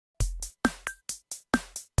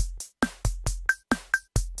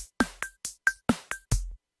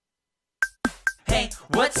Hey,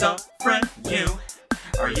 what's up, friend? You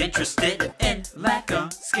are you interested in lack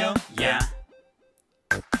of skill? Yeah.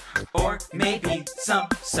 Or maybe some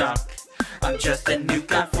suck. I'm just a new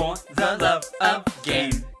guy for the love of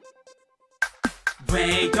game.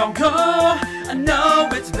 Wait, don't go. I know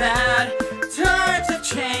it's bad. Times have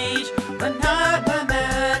changed, but not by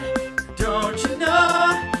mad. Don't you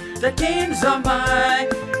know that games are my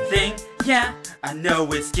thing? Yeah, I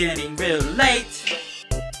know it's getting real late.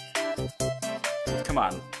 Come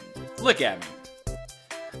on, look at me.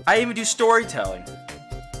 I even do storytelling.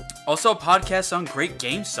 Also, podcasts on great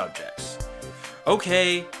game subjects.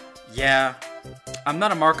 Okay, yeah, I'm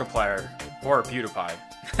not a Markiplier or a PewDiePie.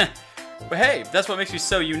 But hey, that's what makes me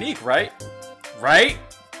so unique, right? Right?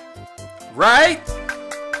 Right?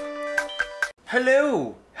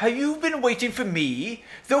 Hello, have you been waiting for me?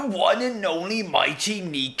 The one and only mighty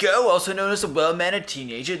NIKO, also known as the well-mannered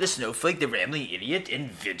teenager, the snowflake, the rambling idiot, and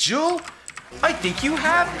Vigil? I think you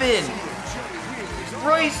have been!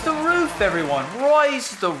 Rise the roof, everyone!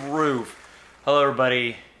 Rise the roof! Hello,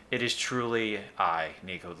 everybody. It is truly I,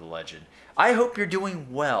 NikoTheLegend. I hope you're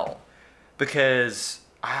doing well. Because,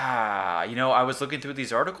 you know, I was looking through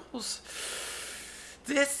these articles.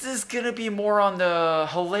 This is gonna be more on the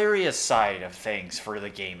hilarious side of things for the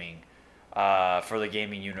gaming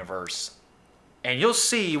universe. And you'll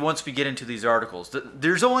see once we get into these articles.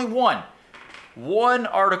 There's only one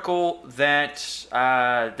article that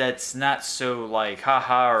that's not so like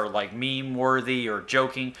haha or like meme worthy or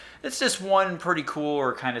joking. It's just one pretty cool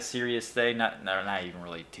or kind of serious thing. Not even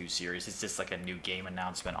really too serious. It's just like a new game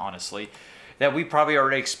announcement, honestly, that we probably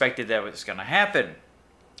already expected that was gonna happen.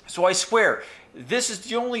 So I swear, this is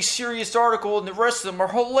the only serious article and the rest of them are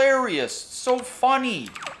hilarious. So funny.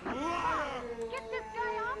 Get this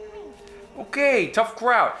guy off me. Okay, tough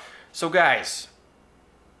crowd. So guys,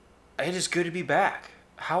 it is good to be back.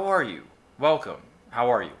 How are you? Welcome.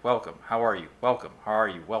 How are you? Welcome. How are you? Welcome. How are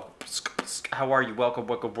you? Welcome. How are you? Welcome.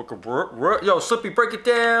 Welcome. Yo, Slippy, break it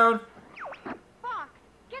down. Fox,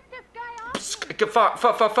 get this guy off me.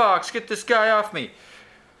 Fox, get this guy off me.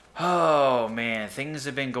 Oh man, things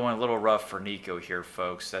have been going a little rough for NIKO here,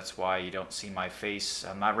 folks. That's why you don't see my face.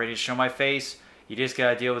 I'm not ready to show my face. You just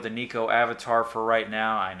gotta deal with the NIKO avatar for right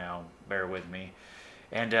now. I know. Bear with me.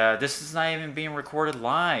 And this is not even being recorded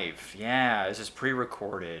live. Yeah, this is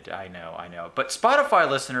pre-recorded. I know. But Spotify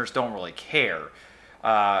listeners don't really care.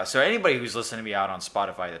 So anybody who's listening to me out on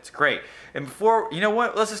Spotify, that's great. And before, you know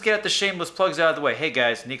what? Let's just get the shameless plugs out of the way. Hey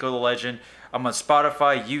guys, NikoTheLegend. I'm on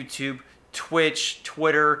Spotify, YouTube, Twitch,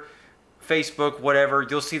 Twitter, Facebook, whatever.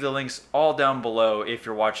 You'll see the links all down below if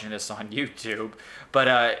you're watching this on YouTube.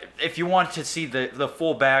 But if you want to see the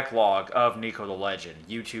full backlog of NikoTheLegend,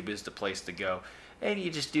 YouTube is the place to go. And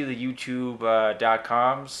you just do the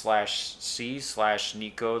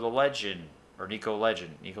youtube.com/c/NikoTheLegend. Or NikoLegend.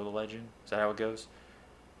 NikoTheLegend? Is that how it goes?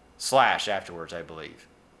 / afterwards, I believe.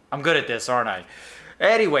 I'm good at this, aren't I?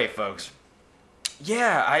 Anyway, folks.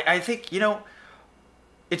 Yeah, I think, you know,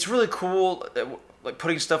 it's really cool, like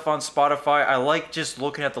putting stuff on Spotify. I like just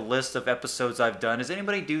looking at the list of episodes I've done. Does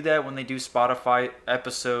anybody do that when they do Spotify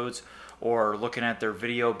episodes? Or looking at their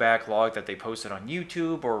video backlog that they posted on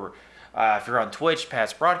YouTube? Or if you're on Twitch,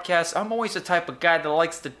 past broadcasts? I'm always the type of guy that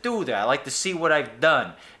likes to do that. I like to see what I've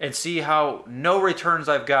done and see how no returns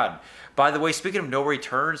I've gotten. By the way, speaking of no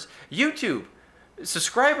returns, YouTube.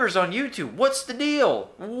 Subscribers on YouTube, what's the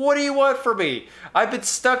deal? What do you want from me? I've been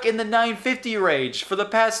stuck in the 950 range for the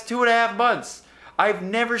past 2.5 months. I've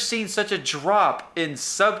never seen such a drop in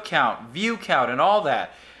sub count, view count, and all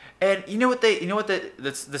that. And you know what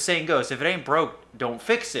the saying goes: if it ain't broke, don't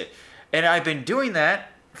fix it. And I've been doing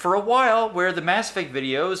that for a while. Where the Mass Effect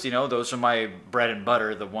videos, you know, those are my bread and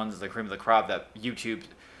butter, the ones, the cream of the crop that YouTube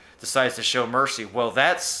decides to show mercy. Well,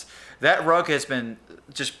 that rug has been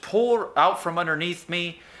just pulled out from underneath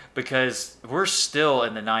me because we're still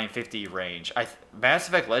in the 950 range. Mass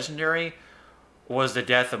Effect Legendary was the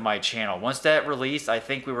death of my channel. Once that released, I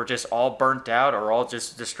think we were just all burnt out or all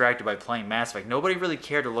just distracted by playing Mass Effect. Nobody really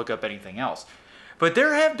cared to look up anything else. But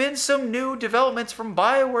there have been some new developments from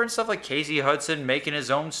BioWare and stuff, like Casey Hudson making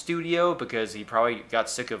his own studio because he probably got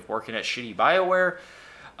sick of working at shitty BioWare.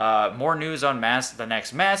 More news on the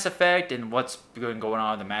next Mass Effect and what's been going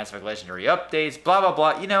on in the Mass Effect Legendary updates, blah, blah,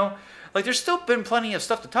 blah. You know, like there's still been plenty of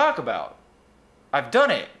stuff to talk about. I've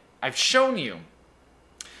done it. I've shown you.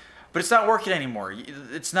 But it's not working anymore.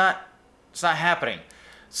 It's not happening.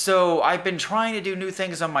 So I've been trying to do new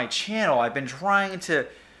things on my channel. I've been trying to,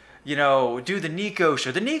 you know, do the NIKO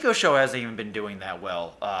show. The NIKO show hasn't even been doing that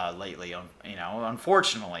well lately, you know,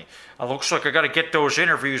 unfortunately. It looks like I got to get those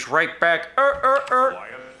interviews right back. Quiet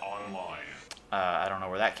online. I don't know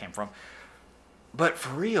where that came from. But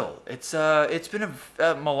for real, it's been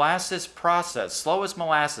a molasses process, slow as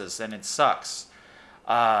molasses, and it sucks.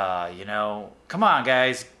 You know, come on,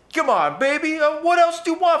 guys, come on, baby. What else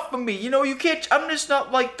do you want from me? You know, you can't. I'm just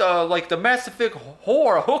not like the Mass Effect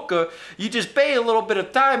whore hooker. You just pay a little bit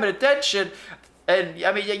of time and attention, and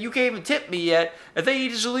I mean, you can't even tip me yet, and then you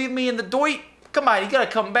just leave me in the doit. Come on, you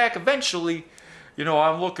gotta come back eventually. You know,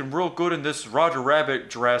 I'm looking real good in this Roger Rabbit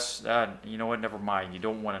dress. You know what? Never mind. You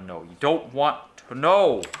don't want to know. You don't want to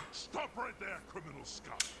know. Stop right there, criminal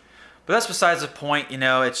scum. But that's besides the point. You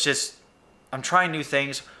know, it's just I'm trying new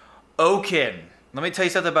things. Oaken. Let me tell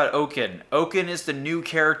you something about Oaken. Oaken is the new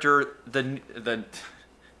character.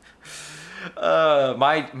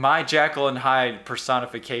 My Jekyll and Hyde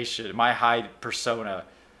personification. My Hyde persona.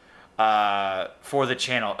 For the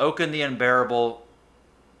channel. Oaken the Unbearable.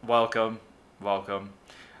 Welcome. Welcome.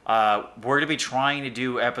 We're going to be trying to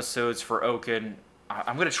do episodes for Oaken.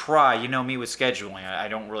 I'm going to try. You know me with scheduling. I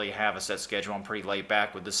don't really have a set schedule. I'm pretty laid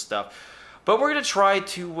back with this stuff. But we're going to try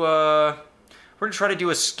to do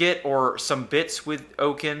a skit or some bits with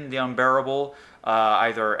Oaken the Unbearable,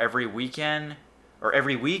 either every weekend or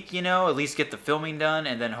every week, you know, at least get the filming done,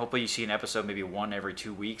 and then hopefully you see an episode maybe one every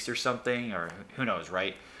 2 weeks or something, or who knows,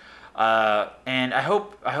 right? And I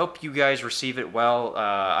hope you guys receive it well.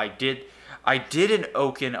 I did an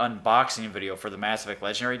Oaken unboxing video for the Mass Effect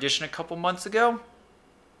Legendary Edition a couple months ago,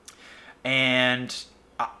 and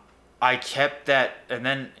I kept that, and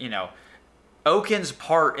then, you know, Oaken's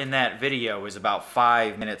part in that video is about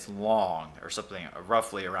 5 minutes long, or something,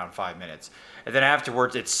 roughly around 5 minutes. And then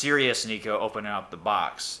afterwards, it's serious NIKO opening up the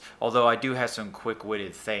box, although I do have some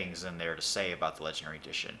quick-witted things in there to say about the Legendary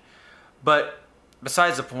Edition. But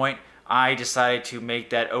besides the point, I decided to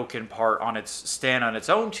make that Oaken part stand on its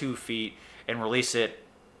own 2 feet and release it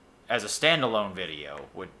as a standalone video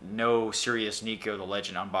with no serious NIKO the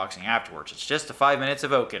Legend unboxing afterwards. It's just the 5 minutes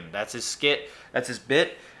of Oaken. That's his skit, that's his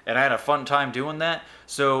bit, and I had a fun time doing that.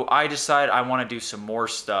 So I decided I want to do some more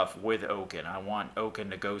stuff with Oaken. I want Oaken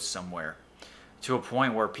to go somewhere, to a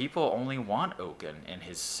point where people only want Oaken and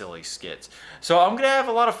his silly skits. So I'm going to have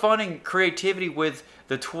a lot of fun and creativity with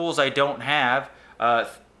the tools I don't have.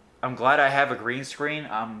 I'm glad I have a green screen.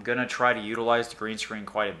 I'm going to try to utilize the green screen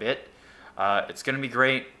quite a bit. It's going to be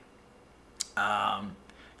great.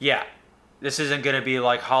 Yeah, this isn't going to be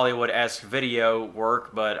like Hollywood-esque video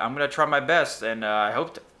work, but I'm going to try my best, and I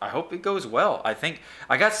hope it goes well. I think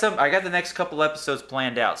I got the next couple episodes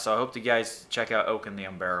planned out, so I hope you guys check out Oaken the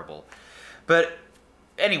Unbearable. But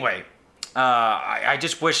anyway, I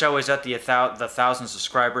just wish I was at the 1,000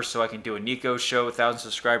 subscribers so I can do a NIKO show, 1,000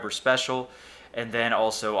 subscriber special. And then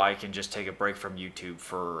also I can just take a break from YouTube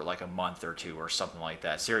for like a month or 2 or something like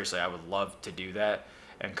that. Seriously, I would love to do that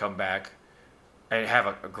and come back and have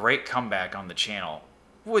a great comeback on the channel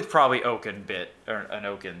with probably Oaken bit or an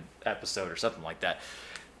Oaken episode or something like that.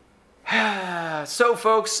 So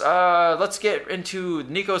folks, let's get into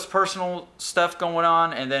NIKO's personal stuff going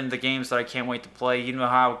on, and then the games that I can't wait to play. You know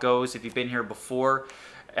how it goes if you've been here before.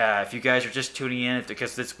 If you guys are just tuning in,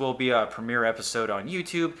 because this will be a premiere episode on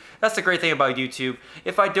YouTube. That's the great thing about YouTube.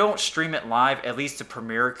 If I don't stream it live, at least the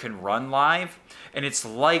premiere can run live, and it's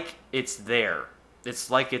like it's there. It's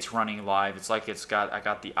like it's running live. It's like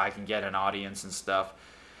I can get an audience and stuff,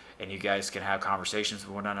 and you guys can have conversations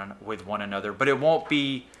with one another. But it won't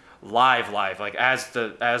be live, like as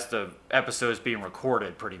the episode is being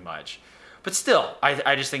recorded, pretty much. But still,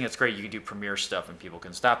 I just think it's great. You can do premiere stuff, and people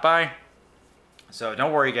can stop by. So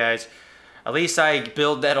don't worry, guys. At least I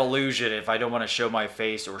build that illusion if I don't want to show my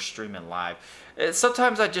face or stream it live.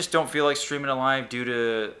 Sometimes I just don't feel like streaming it live due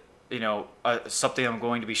to, you know, something I'm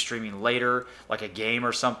going to be streaming later, like a game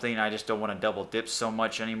or something. I just don't want to double dip so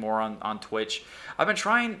much anymore on Twitch. I've been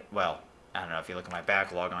trying, well, I don't know if you look at my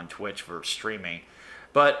backlog on Twitch for streaming,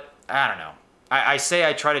 but I don't know. I say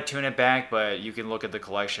I try to tune it back, but you can look at the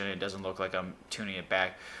collection. It doesn't look like I'm tuning it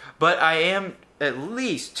back. But I am at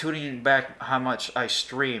least tuning back how much I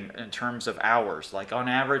stream in terms of hours. Like on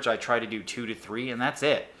average, I try to do 2 to 3, and that's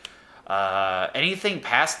it. Anything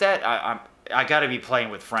past that, I got to be playing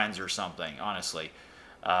with friends or something, honestly.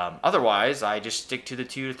 Otherwise, I just stick to the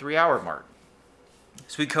 2 to 3 hour mark.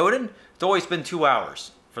 Suikoden, it's always been 2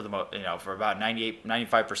 hours for for about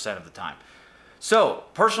 95% of the time. So,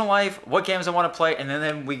 personal life, what games I want to play, and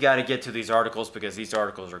then we got to get to these articles because these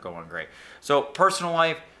articles are going great. So, personal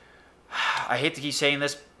life, I hate to keep saying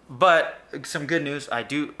this, but some good news.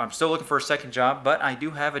 I'm still looking for a second job, but I do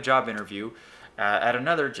have a job interview at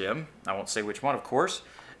another gym. I won't say which one, of course,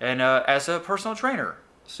 and as a personal trainer.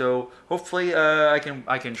 So, hopefully, I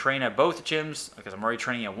can train at both gyms because I'm already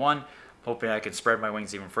training at one. hoping I can spread my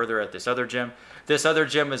wings even further at this other gym. This other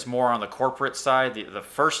gym is more on the corporate side. The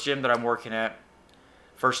first gym that I'm working at,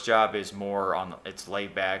 first job is more on, it's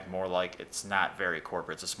laid back, more like it's not very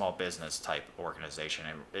corporate. It's a small business type organization,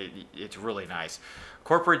 and it's really nice.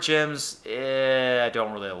 Corporate gyms, I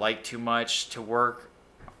don't really like too much to work.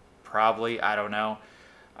 Probably, I don't know.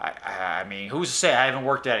 I mean, who's to say? I haven't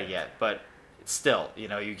worked at it yet, but still, you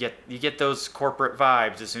know, you get those corporate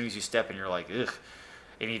vibes as soon as you step in. You're like, ugh,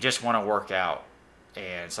 and you just want to work out,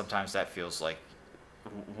 and sometimes that feels like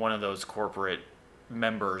one of those corporate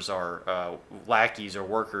members or lackeys or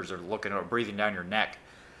workers are looking or breathing down your neck,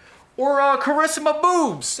 or caressing my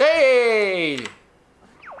boobs. Hey,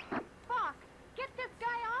 Fuck! Get this guy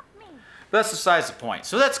off me! but that's besides the point.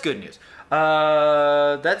 So that's good news.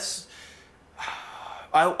 Let's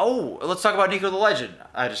talk about Niko the Legend.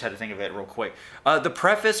 I just had to think of it real quick. The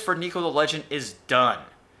preface for Niko the Legend is done.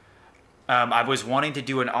 I was wanting to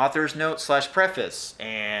do an author's note / preface,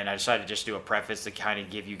 and I decided to just do a preface to kind of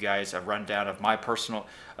give you guys a rundown of my personal,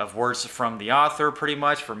 of words from the author, pretty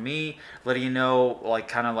much, for me, letting you know, like,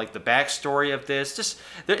 kind of like the backstory of this. Just,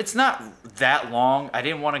 it's not that long. I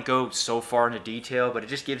didn't want to go so far into detail, but it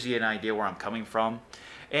just gives you an idea where I'm coming from.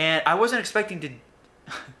 And I wasn't expecting to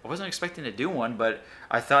do one, but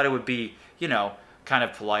I thought it would be, you know, kind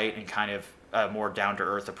of polite and kind of a more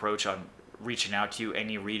down-to-earth approach on reaching out to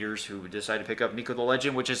any readers who decide to pick up Niko the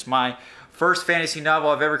Legend, which is my first fantasy novel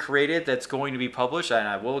I've ever created that's going to be published, and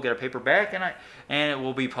I will get a paperback, and it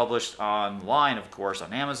will be published online, of course,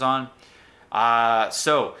 on Amazon.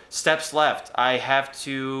 So steps left. I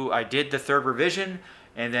did the 3rd revision,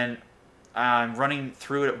 and then I'm running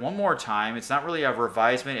through it one more time. It's not really a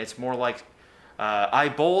revisement. It's more like I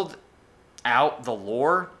bold out the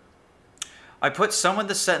lore. I put some of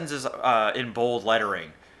the sentences in bold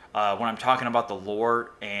lettering when I'm talking about the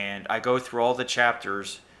lore, and I go through all the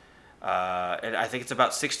chapters. And I think it's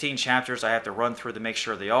about 16 chapters I have to run through to make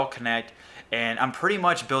sure they all connect. And I'm pretty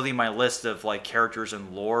much building my list of like characters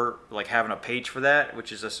and lore, like having a page for that,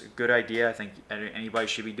 which is a good idea. I think anybody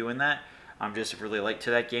should be doing that. I'm just really late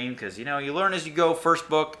to that game because, you know, you learn as you go, first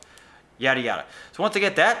book, yada yada. So once I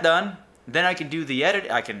get that done, then I can do the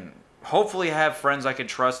edit. I can hopefully have friends I can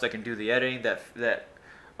trust that can do the editing, that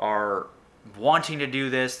are wanting to do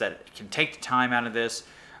this, that can take the time out of this.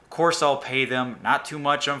 Of course, I'll pay them. Not too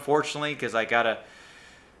much, unfortunately, because I'm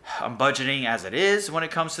budgeting as it is when it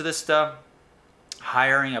comes to this stuff.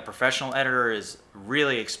 Hiring a professional editor is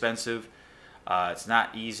really expensive. It's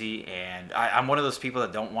not easy, and I'm one of those people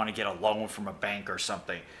that don't want to get a loan from a bank or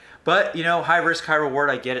something. But, you know, high risk, high reward,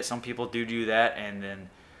 I get it. Some people do that, and then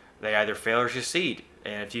they either fail or succeed.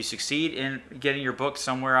 And if you succeed in getting your book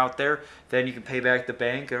somewhere out there, then you can pay back the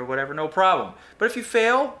bank or whatever, no problem. But if you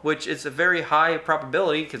fail, which is a very high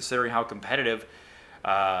probability considering how competitive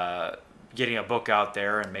getting a book out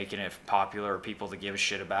there and making it popular or people to give a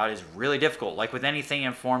shit about is really difficult. Like with anything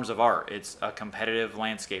in forms of art, it's a competitive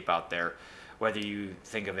landscape out there, whether you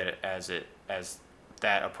think of it as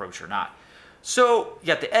that approach or not. So you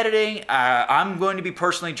got the editing. I'm going to be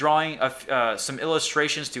personally drawing some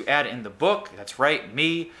illustrations to add in the book. That's right,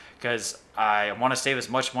 me, because I want to save as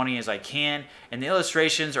much money as I can, and the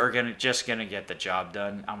illustrations are just gonna get the job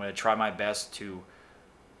done. I'm gonna try my best to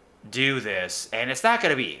do this, and it's not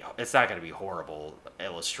gonna be horrible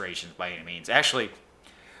illustrations by any means. Actually,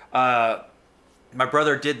 my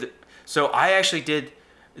brother did. So I actually did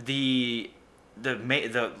the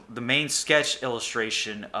main sketch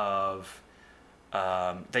illustration of.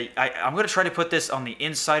 I'm going to try to put this on the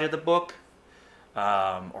inside of the book,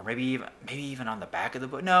 or maybe even on the back of the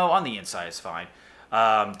book. No, on the inside is fine.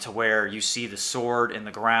 To where you see the sword in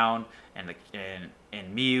the ground and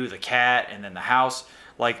Miu, the cat, and then the house.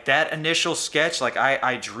 Like that initial sketch, like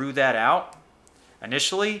I drew that out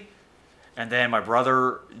initially, and then my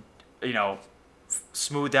brother, you know,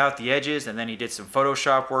 smoothed out the edges, and then he did some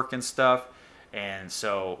Photoshop work and stuff. And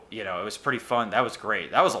so, you know, it was pretty fun. That was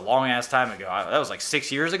great. That was a long ass time ago. That was like 6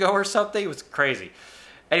 years ago or something. It was crazy.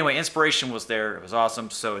 Anyway, inspiration was there. It was awesome.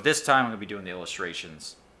 So this time I'm going to be doing the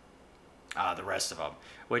illustrations, the rest of them,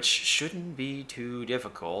 which shouldn't be too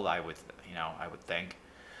difficult, I would think.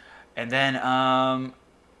 And then, yeah,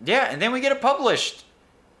 and then we get it published.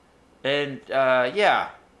 And, yeah,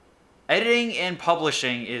 editing and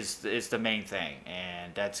publishing is the main thing, and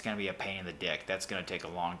that's going to be a pain in the dick. That's going to take a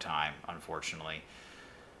long time, unfortunately.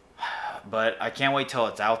 But I can't wait till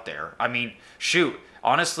it's out there. I mean, shoot,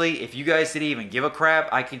 honestly, if you guys didn't even give a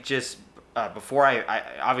crap, I could just, before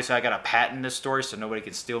obviously I got to patent this story so nobody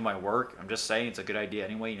can steal my work. I'm just saying it's a good idea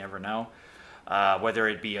anyway, you never know. Whether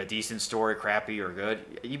it be a decent story, crappy, or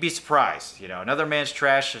good, you'd be surprised. You know, one man's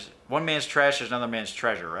trash is another man's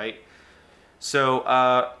treasure, right? So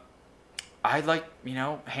I like, you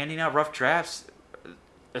know, handing out rough drafts.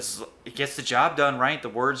 It gets the job done, right? The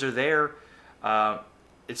words are there.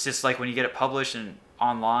 It's just like when you get it published and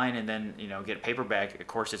online and then, you know, get paperback. Of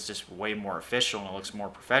course, it's just way more official and it looks more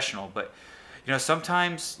professional. But, you know,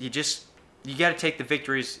 sometimes you got to take the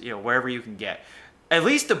victories, you know, wherever you can get. At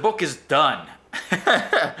least the book is done,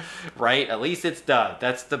 right? At least it's done.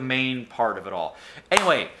 That's the main part of it all.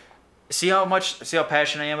 Anyway, see how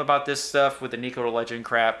passionate I am about this stuff with the NikoTheLegend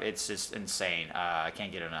crap? It's just insane. I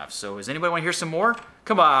can't get enough. So does anybody want to hear some more?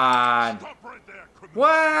 Come on. Stop right there, criminal.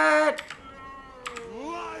 What?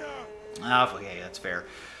 Liar! Oh, okay, that's fair.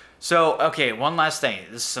 So, okay, one last thing.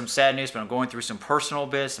 This is some sad news, but I'm going through some personal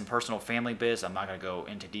biz, some personal family biz. I'm not going to go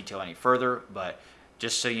into detail any further, but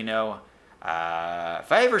just so you know,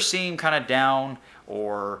 if I ever seem kind of down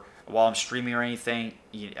or while I'm streaming or anything,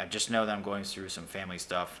 just know that I'm going through some family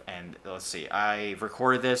stuff. And let's see, I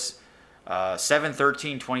recorded this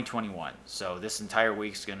 7/13/2021. So this entire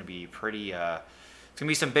week's going to be pretty, it's going to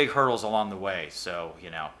be some big hurdles along the way. So,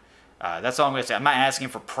 you know. That's all I'm going to say. I'm not asking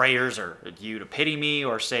for prayers or you to pity me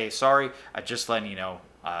or say sorry. I'm just letting you know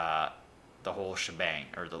the whole shebang,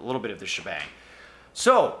 or the little bit of the shebang.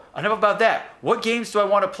 So, enough about that. What games do I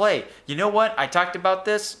want to play? You know what? I talked about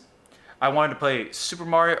this. I wanted to play Super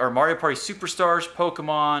Mario or Mario Party Superstars,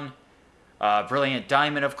 Pokemon, Brilliant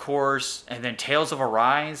Diamond, of course, and then Tales of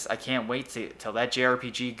Arise. I can't wait till that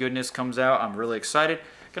JRPG goodness comes out. I'm really excited.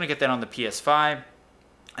 Gonna get that on the PS5.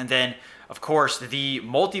 And then, of course, the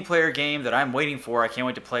multiplayer game that I'm waiting for, I can't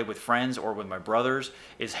wait to play with friends or with my brothers,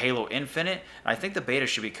 is Halo Infinite. And I think the beta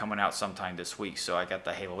should be coming out sometime this week. So I got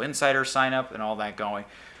the Halo Insider sign up and all that going.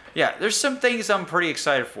 Yeah, there's some things I'm pretty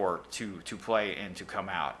excited for to play and to come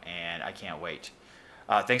out. And I can't wait.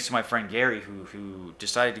 Thanks to my friend Gary who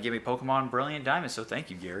decided to give me Pokemon Brilliant Diamond. So thank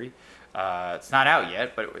you, Gary. It's not out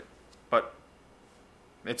yet, but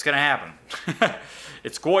it's going to happen.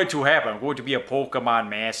 It's going to happen. I'm going to be a Pokemon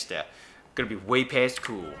master. Going to be way past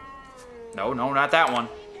cool. No, not that one.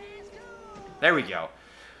 There we go.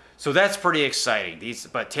 So that's pretty exciting.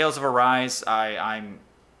 But Tales of Arise, I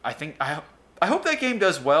hope that game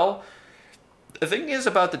does well. The thing is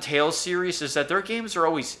about the Tales series is that their games are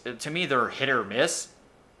always, to me, they're hit or miss.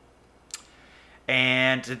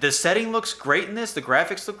 And the setting looks great in this. The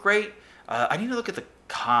graphics look great. I need to look at the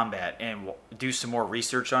combat and do some more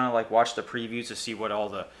research on it, like watch the previews to see what all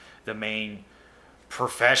the main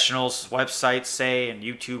professionals websites say and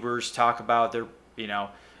YouTubers talk about. Their, you know,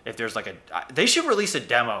 if there's like they should release a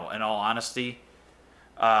demo, in all honesty.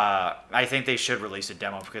 I think they should release a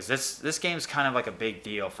demo because this game is kind of like a big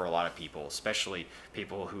deal for a lot of people, especially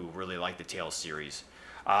people who really like the Tales series.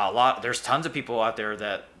 There's tons of people out there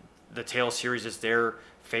that the Tales series is their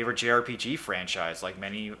favorite JRPG franchise, like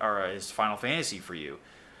many is Final Fantasy for you.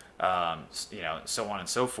 You know, so on and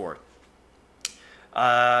so forth.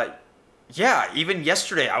 Yeah, even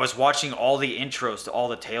yesterday I was watching all the intros to all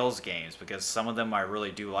the Tales games because some of them I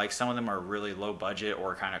really do like. Some of them are really low budget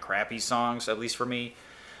or kind of crappy songs, at least for me.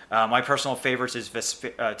 My personal favorites is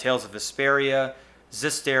Tales of Vesperia,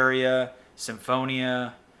 Zestiria,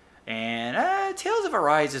 Symphonia, and Tales of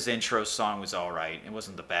Arise's intro song was alright. It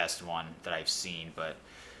wasn't the best one that I've seen, but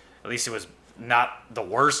at least it was not the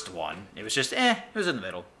worst one. It was just, it was in the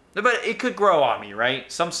middle. But it could grow on me, right?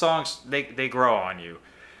 Some songs, they grow on you.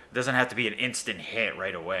 It doesn't have to be an instant hit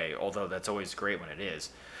right away, although that's always great when it is.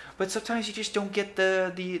 But sometimes you just don't get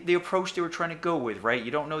the approach they were trying to go with, right?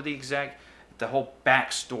 You don't know the whole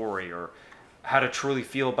backstory or how to truly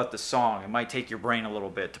feel about the song. It might take your brain a little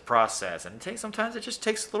bit to process. And sometimes it just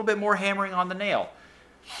takes a little bit more hammering on the nail.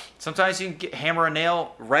 Sometimes you can hammer a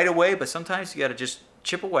nail right away, but sometimes you got to just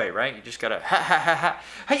chip away, right? You just got to yeah.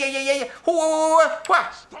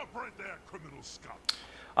 Stop right there, criminal scum.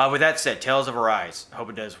 With that said, Tales of Arise. Hope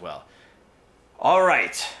it does well. All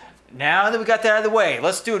right. Now that we got that out of the way,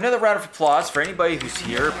 let's do another round of applause for anybody who's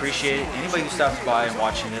here. Appreciate it. Anybody who stops by and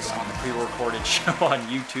watching this on the pre-recorded show on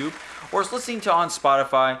YouTube or is listening to on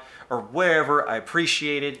Spotify or wherever, I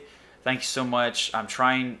appreciate it. Thank you so much. I'm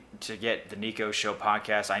trying to get the NIKO Show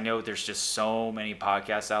podcast. I know there's just so many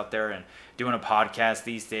podcasts out there, and doing a podcast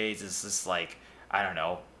these days is just like, I don't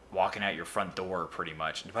know, walking out your front door pretty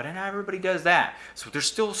much. But not everybody does that. So there's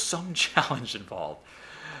still some challenge involved.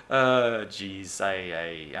 Geez,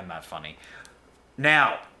 I'm not funny.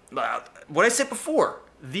 Now, what I said before,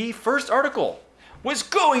 the first article was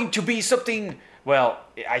going to be something, well,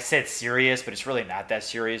 I said serious, but it's really not that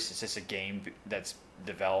serious. It's just a game that's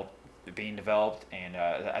being developed, and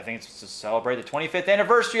I think it's to celebrate the 25th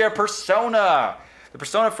anniversary of Persona. The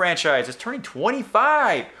Persona franchise is turning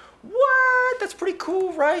 25. What? That's pretty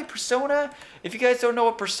cool, right? Persona. If you guys don't know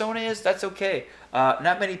what Persona is, that's okay.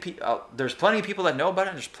 Not many people. There's plenty of people that know about it,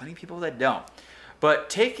 and there's plenty of people that don't. But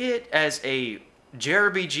take it as a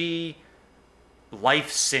JRPG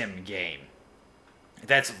life sim game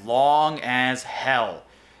that's long as hell.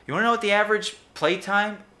 You want to know what the average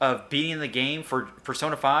playtime of beating the game for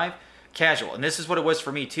Persona 5? Casual. And this is what it was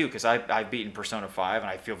for me too, because I've beaten Persona 5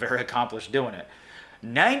 and I feel very accomplished doing it.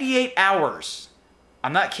 98 hours.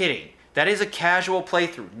 I'm not kidding. That is a casual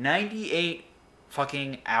playthrough. 98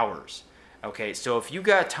 fucking hours. Okay, so if you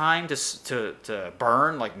got time to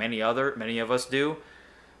burn like many of us do,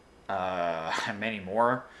 and many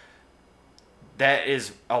more, that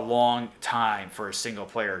is a long time for a single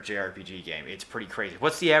player JRPG game. It's pretty crazy.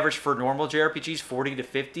 What's the average for normal JRPGs? 40 to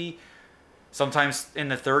 50? Sometimes in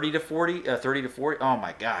the 30 to 40, 30 to 40. Oh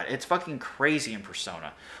my god, it's fucking crazy in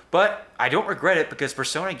Persona. But I don't regret it because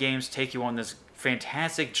Persona games take you on this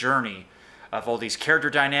fantastic journey of all these character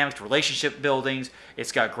dynamics, relationship buildings.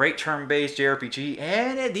 It's got great turn-based JRPG,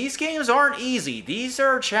 and these games aren't easy. These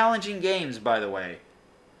are challenging games, by the way.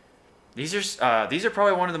 These are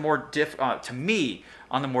probably one of the more to me,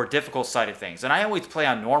 on the more difficult side of things. And I always play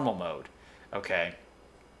on normal mode, okay?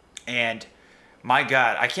 And my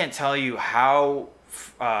god, I can't tell you how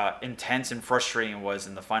intense and frustrating it was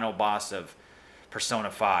in the final boss of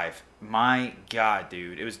Persona 5. My god,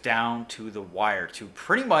 dude, it was down to the wire, to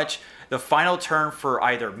pretty much the final turn for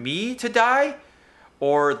either me to die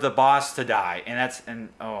or the boss to die. And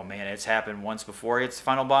oh man, it's happened once before it's the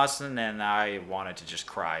final boss, and then I wanted to just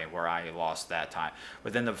cry where I lost that time.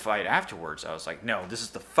 But then the fight afterwards, I was like, no, this is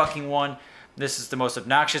the fucking one. This is the most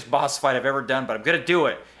obnoxious boss fight I've ever done, but I'm gonna do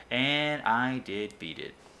it. And I did beat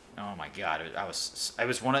it. Oh my god, it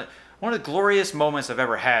was one of the glorious moments I've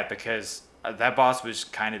ever had, because that boss was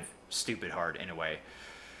kind of stupid hard in a way.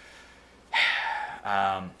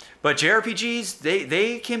 But JRPGs,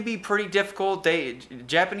 they can be pretty difficult.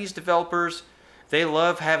 Japanese developers, they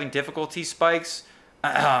love having difficulty spikes.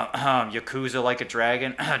 Yakuza Like a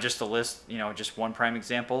Dragon, just to list, just one prime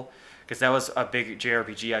example, because that was a big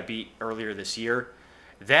JRPG I beat earlier this year.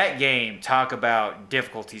 That game, talk about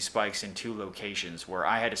difficulty spikes in 2 locations where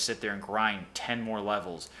I had to sit there and grind 10 more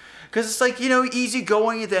levels. Because it's like, easy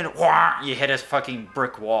going, and then wah, you hit a fucking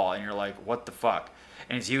brick wall, and you're like, what the fuck?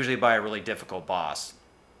 And it's usually by a really difficult boss.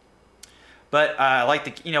 But I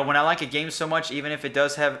like when I like a game so much, even if it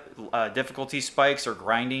does have difficulty spikes or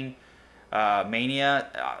grinding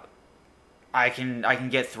mania, I can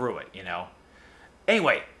get through it,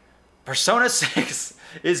 Anyway, Persona 6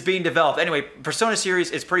 is being developed. Anyway, Persona series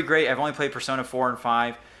is pretty great. I've only played Persona 4 and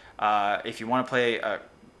 5. If you want to play a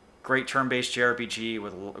great turn-based JRPG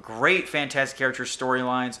with great, fantastic character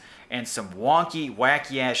storylines and some wonky,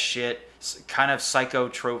 wacky-ass shit, kind of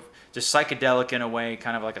psychotrope, just psychedelic in a way,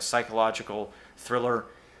 kind of like a psychological thriller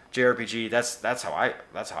JRPG. That's how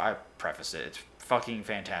I preface it. It's fucking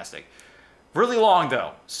fantastic. Really long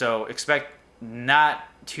though, so expect not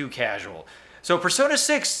too casual. So Persona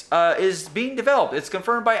 6 is being developed. It's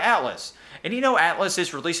confirmed by Atlus. And Atlus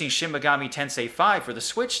is releasing Shin Megami Tensei 5 for the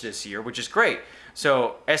Switch this year, which is great.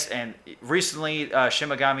 So, and recently Shin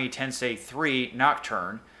Megami Tensei 3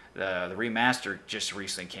 Nocturne, the remaster, just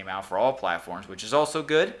recently came out for all platforms, which is also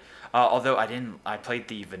good. Although I played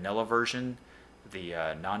the vanilla version,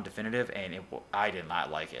 the non-definitive, and I did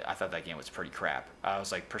not like it. I thought that game was pretty crap. I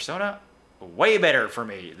was like, Persona, way better for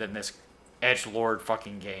me than this edgelord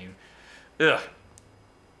fucking game. Ugh.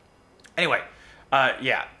 Anyway,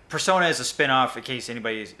 yeah, Persona is a spin-off, in case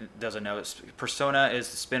anybody doesn't know. Persona is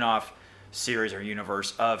the spin-off series or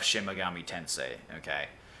universe of Shin Megami Tensei, okay?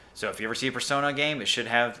 So if you ever see a Persona game, it should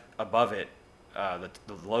have above it the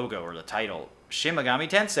logo or the title, Shin Megami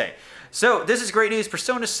Tensei. So this is great news.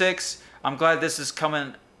 Persona 6, I'm glad this is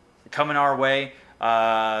coming our way.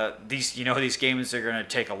 These games are going to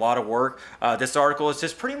take a lot of work. This article is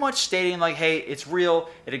just pretty much stating like, hey, it's real,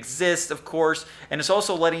 it exists, of course, and it's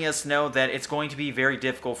also letting us know that it's going to be very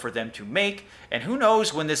difficult for them to make, and who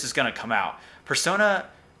knows when this is going to come out. Persona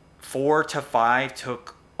 4 to 5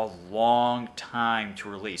 took a long time to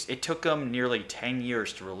release. It took them nearly 10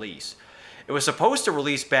 years to release. It was supposed to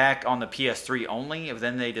release back on the PS3 only, but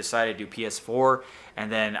then they decided to do PS4,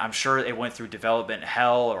 and then I'm sure it went through development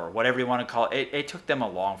hell or whatever you want to call it. It took them a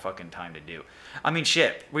long fucking time to do. I mean,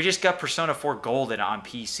 shit, we just got Persona 4 Golden on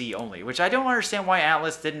PC only, which I don't understand why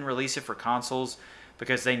Atlus didn't release it for consoles,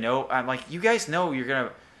 because they know, I'm like, you guys know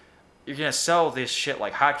you're gonna sell this shit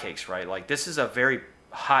like hotcakes, right? Like, this is a very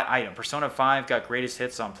hot item. Persona 5 got greatest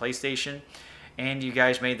hits on PlayStation, and you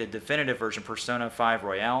guys made the definitive version, Persona 5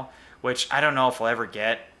 Royale, which I don't know if I'll ever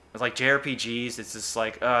get. It's like JRPGs, it's just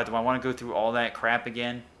like, do I want to go through all that crap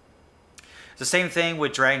again? It's the same thing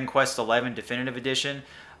with Dragon Quest XI Definitive Edition.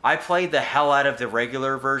 I played the hell out of the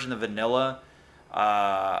regular version, the vanilla,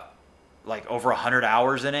 like over 100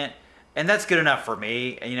 hours in it. And that's good enough for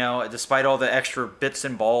me, you know, despite all the extra bits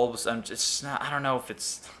and bulbs. I'm just not, I don't know if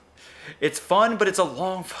it's fun, but it's a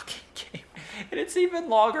long fucking game. And it's even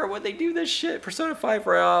longer when they do this shit. Persona 5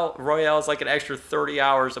 Royale is like an extra 30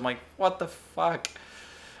 hours. I'm like, what the fuck?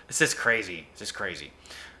 It's just crazy. It's just crazy.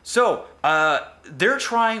 So, they're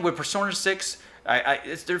trying with Persona 6.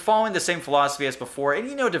 They're following the same philosophy as before, and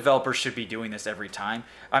you know developers should be doing this every time.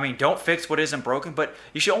 I mean, don't fix what isn't broken, but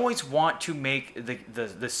you should always want to make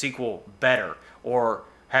the sequel better, or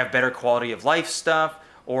have better quality of life stuff,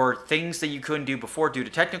 or things that you couldn't do before due to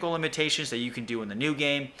technical limitations that you can do in the new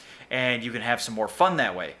game, and you can have some more fun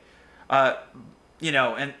that way. You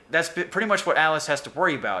know, and that's pretty much what Alice has to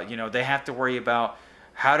worry about. You know, they have to worry about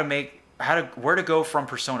where to go from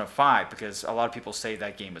Persona 5, because a lot of people say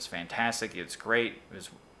that game was fantastic. It's great. It was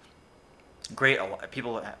great.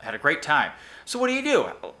 People had a great time. So what do?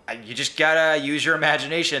 You just gotta use your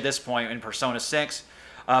imagination at this point in Persona 6.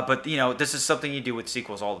 But you know, this is something you do with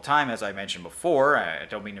sequels all the time, as I mentioned before. I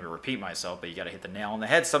don't mean to repeat myself, but you gotta hit the nail on the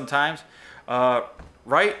head sometimes.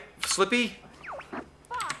 Right, Slippy?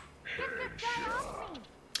 Fuck! Get this guy off me!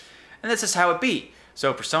 And this is how it be.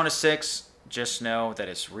 So Persona 6. Just know that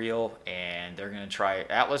it's real, and they're going to try.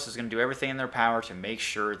 Atlas is going to do everything in their power to make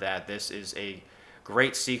sure that this is a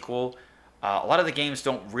great sequel. A lot of the games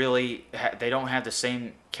don't really, they don't have the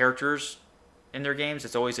same characters in their games.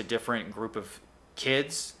 It's always a different group of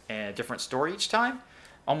kids and a different story each time,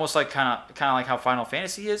 almost like kind of like how Final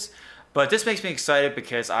Fantasy is. But this makes me excited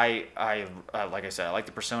because like I said, I like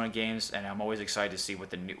the Persona games, and I'm always excited to see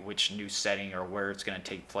which new setting or where it's going to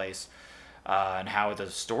take place. And how the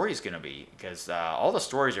story is going to be, because all the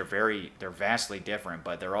stories are they're vastly different,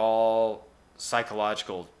 but they're all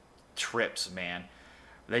psychological trips, man.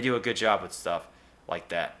 They do a good job with stuff like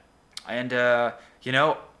that. And, you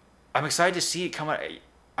know, I'm excited to see it come out.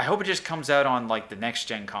 I hope it just comes out on, like, the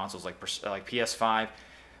next-gen consoles, like PS5,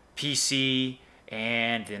 PC,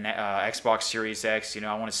 and the Xbox Series X. You know,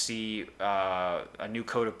 I want to see a new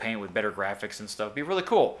coat of paint with better graphics and stuff. It'd be really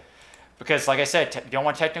cool. Because, like I said, you don't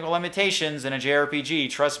want technical limitations in a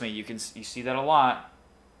JRPG. Trust me, you see that a lot.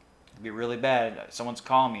 It'd be really bad. Someone's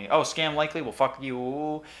calling me. Oh, scam likely? Well, fuck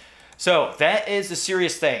you. So, that is the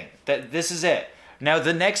serious thing. This is it. Now,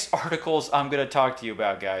 the next articles I'm going to talk to you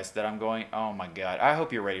about, guys, that I'm going... Oh, my God. I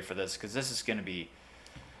hope you're ready for this, because this is going to be...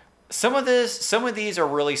 Some of these are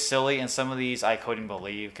really silly, and some of these I couldn't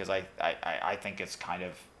believe, because I think it's kind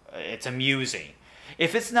of... It's amusing.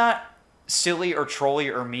 If it's not... silly or trolly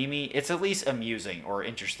or memey, it's at least amusing or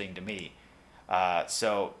interesting to me.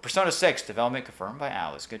 So, Persona 6, development confirmed by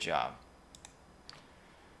Alice. Good job.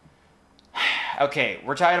 Okay,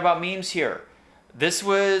 we're talking about memes here. This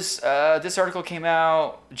article came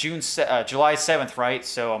out July 7th, right?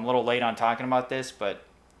 So I'm a little late on talking about this, but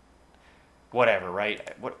whatever, right?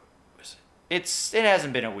 It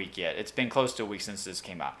hasn't been a week yet. It's been close to a week since this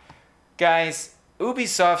came out. Guys,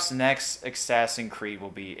 Ubisoft's next Assassin's Creed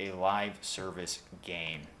will be a live service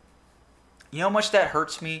game. You know how much that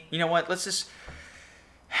hurts me? You know what? Let's just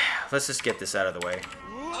get this out of the way.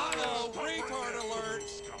 Uh-oh, retard alert!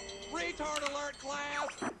 Retard alert, class!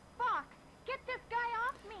 Fuck! Get this guy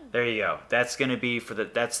off me! There you go. That's gonna be for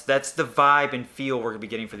that's the vibe and feel we're gonna be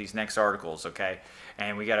getting for these next articles, okay?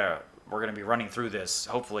 And we're gonna be running through this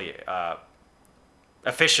hopefully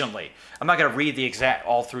efficiently. I'm not going to read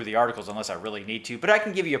all through the articles unless I really need to, but I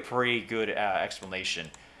can give you a pretty good explanation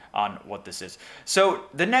on what this is. So,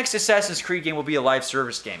 the next Assassin's Creed game will be a live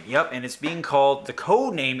service game. Yep, and it's being called, the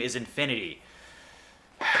code name is Infinity.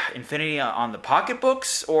 Infinity on the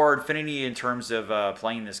pocketbooks, or Infinity in terms of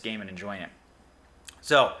playing this game and enjoying it.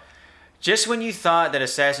 So, just when you thought that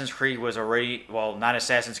Assassin's Creed was already, well, not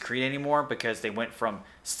Assassin's Creed anymore, because they went from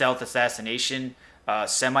stealth assassination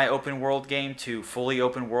semi-open world game to fully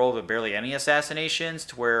open world with barely any assassinations,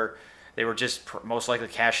 to where they were just most likely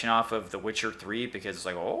cashing off of The Witcher 3 because it's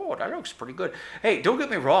like, oh, that looks pretty good. Hey, don't get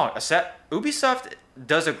me wrong. Ubisoft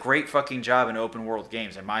does a great fucking job in open world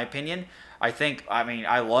games, in my opinion.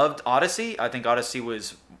 I loved Odyssey. I think Odyssey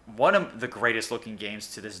was one of the greatest looking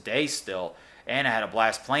games to this day still, and I had a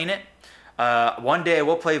blast playing it. One day I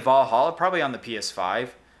will play Valhalla, probably on the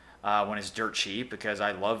PS5. When it's dirt cheap, because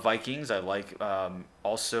I love Vikings. I like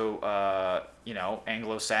also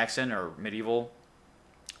Anglo-Saxon or medieval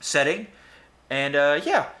setting, and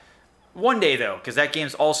yeah, one day though, because that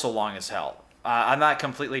game's also long as hell. I'm not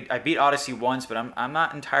completely. I beat Odyssey once, but I'm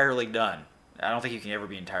not entirely done. I don't think you can ever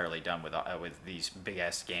be entirely done with these big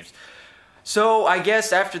ass games. So I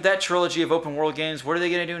guess after that trilogy of open world games, what are they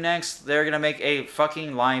going to do next? They're going to make a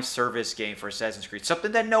fucking live service game for Assassin's Creed.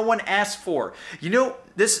 Something that no one asked for. You know,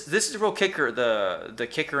 this is the real kicker, the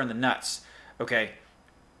kicker in the nuts. Okay.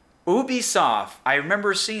 Ubisoft, I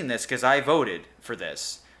remember seeing this because I voted for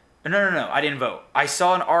this. No, I didn't vote. I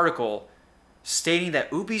saw an article stating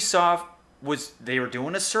that Ubisoft they were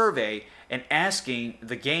doing a survey and asking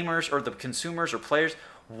the gamers or the consumers or players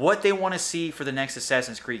what they want to see for the next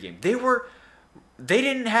Assassin's Creed game. They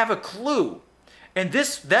didn't have a clue. And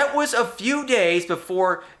that was a few days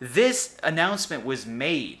before this announcement was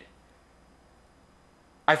made.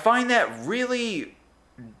 I find that really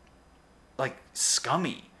like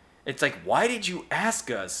scummy. It's like, why did you ask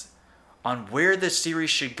us on where the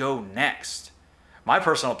series should go next? My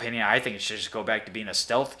personal opinion, I think it should just go back to being a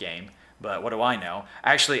stealth game, but what do I know?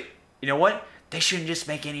 Actually, you know what? They shouldn't just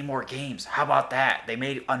make any more games. How about that? They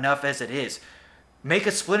made enough as it is. Make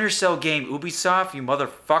a Splinter Cell game, Ubisoft, you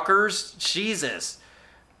motherfuckers. Jesus.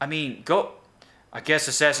 I mean, go. I guess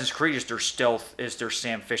Assassin's Creed is their stealth, is their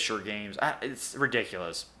Sam Fisher games. It's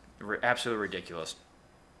ridiculous. Absolutely ridiculous.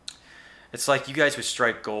 It's like you guys would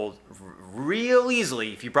strike gold real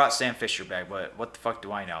easily if you brought Sam Fisher back, but what the fuck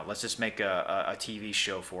do I know? Let's just make a TV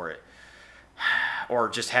show for it. Or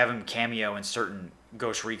just have him cameo in certain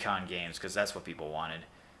Ghost Recon games, because that's what people wanted.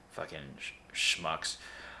 Fucking schmucks.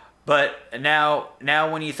 But now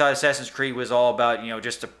when you thought Assassin's Creed was all about,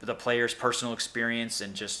 just the player's personal experience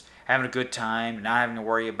and just having a good time, not having to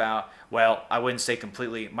worry about, well, I wouldn't say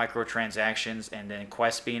completely microtransactions and then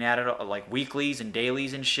quests being added, like weeklies and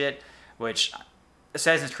dailies and shit, which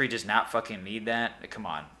Assassin's Creed does not fucking need that. Come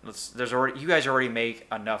on. You guys already make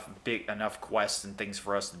enough quests and things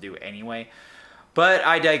for us to do anyway. But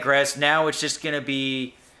I digress. Now it's just going to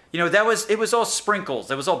be, it was all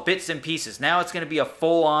sprinkles. It was all bits and pieces. Now it's going to be a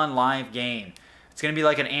full-on live game. It's going to be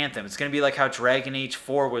like an Anthem. It's going to be like how Dragon Age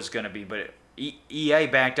 4 was going to be. But EA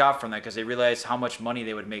backed off from that because they realized how much money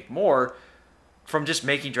they would make more from just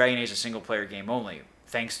making Dragon Age a single-player game only,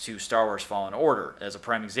 thanks to Star Wars Fallen Order as a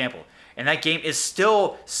prime example. And that game is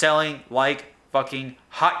still selling like fucking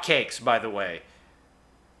hotcakes, by the way.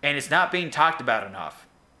 And it's not being talked about enough.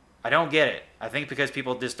 I don't get it. I think because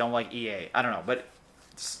people just don't like EA. I don't know, but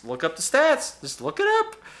just look up the stats. Just look it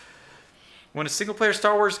up. When a single-player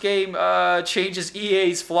Star Wars game changes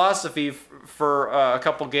EA's philosophy for a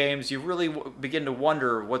couple games, you really begin to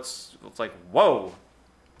wonder what's like, whoa.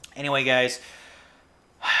 Anyway, guys,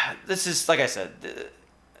 this is, like I said,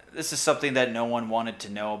 this is something that no one wanted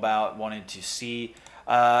to know about, wanted to see.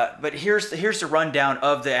 But here's the rundown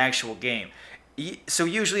of the actual game. So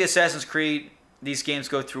usually Assassin's Creed, these games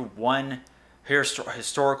go through one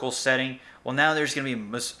historical setting. Well, now there's going to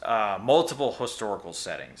be multiple historical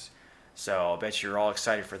settings. So I bet you're all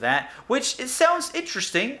excited for that, which it sounds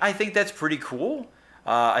interesting. I think that's pretty cool.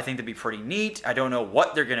 I think that'd be pretty neat. I don't know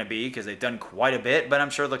what they're going to be because they've done quite a bit, but I'm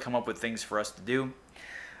sure they'll come up with things for us to do.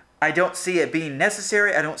 I don't see it being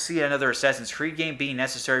necessary. I don't see another Assassin's Creed game being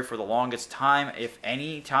necessary for the longest time, if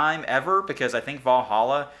any time ever, because I think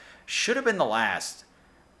Valhalla should have been the last.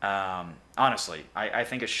 Honestly, I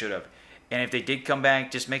think it should have. And if they did come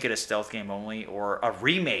back, just make it a stealth game only or a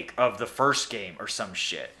remake of the first game or some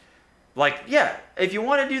shit. Like, yeah, if you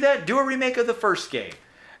want to do that, do a remake of the first game.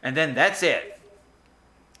 And then that's it.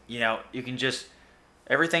 You can just,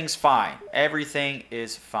 everything's fine. Everything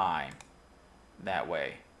is fine that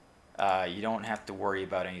way. You don't have to worry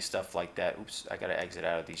about any stuff like that. Oops, I got to exit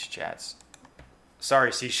out of these chats.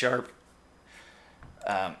 Sorry, C#.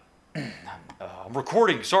 I'm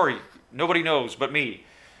recording. Sorry. Nobody knows but me.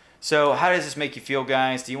 So how does this make you feel,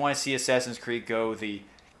 guys? Do you want to see Assassin's Creed go the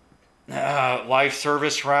live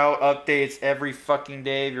service route, updates every fucking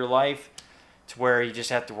day of your life, to where you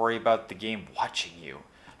just have to worry about the game watching you,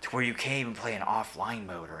 to where you can't even play in offline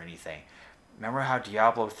mode or anything? Remember how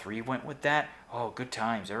Diablo 3 went with that? Oh, good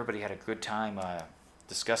times. Everybody had a good time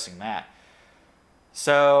discussing that.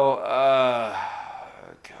 So,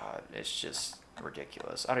 God, it's just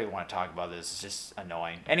ridiculous. I don't even want to talk about this. It's just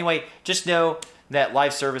annoying. Anyway, just know that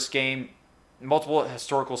live service game, multiple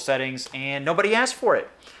historical settings, and nobody asked for it.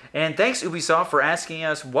 And thanks, Ubisoft, for asking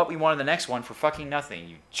us what we wanted the next one for fucking nothing,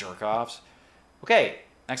 you jerk-offs. Okay,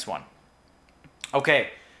 next one. Okay,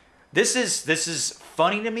 this is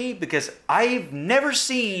funny to me because I've never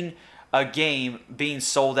seen a game being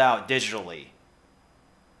sold out digitally.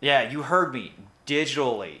 Yeah, you heard me.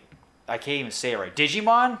 Digitally. I can't even say it right.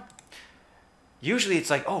 Digimon? Usually it's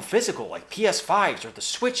like, oh, physical, like PS5s or the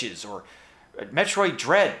Switches or Metroid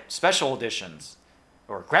Dread special editions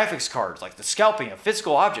or graphics cards, like the scalping of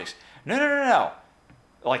physical objects. No.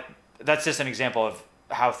 Like, that's just an example of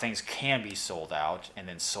how things can be sold out and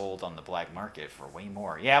then sold on the black market for way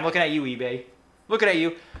more. Yeah, I'm looking at you, eBay. Looking at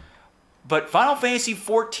you. But Final Fantasy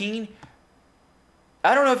 14,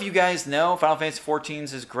 I don't know if you guys know, Final Fantasy 14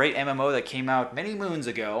 is this great MMO that came out many moons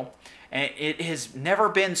ago, and it has never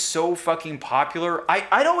been so fucking popular.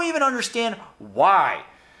 I don't even understand why.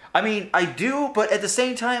 I mean, I do, but at the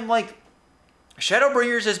same time, like,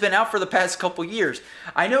 Shadowbringers has been out for the past couple years.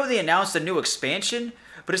 I know they announced a new expansion,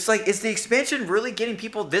 but it's like, is the expansion really getting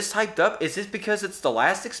people this hyped up? Is this because it's the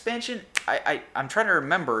last expansion? I'm trying to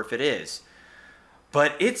remember if it is.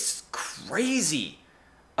 But it's crazy.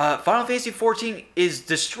 Final Fantasy 14 is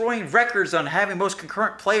destroying records on having most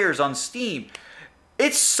concurrent players on Steam.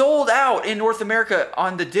 It's sold out in North America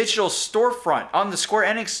on the digital storefront, on the Square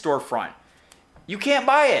Enix storefront. You can't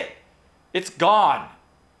buy it. It's gone.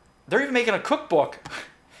 They're even making a cookbook.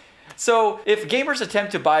 So, if gamers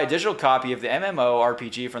attempt to buy a digital copy of the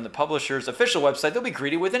MMORPG from the publisher's official website, they'll be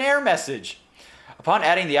greeted with an error message. Upon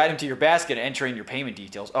adding the item to your basket and entering your payment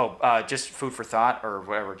details. Just food for thought or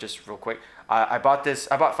whatever, just real quick. I bought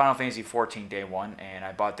Final Fantasy 14 day one, and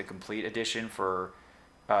I bought the complete edition for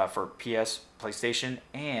PS, PlayStation,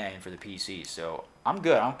 and for the PC. So, I'm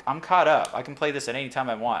good. I'm caught up. I can play this at any time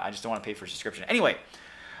I want. I just don't want to pay for a subscription. Anyway.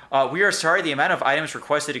 We are sorry the amount of items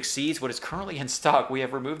requested exceeds what is currently in stock. We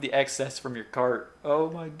have removed the excess from your cart.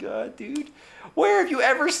 Oh my god, dude. Where have you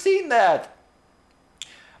ever seen that?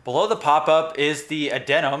 Below the pop-up is the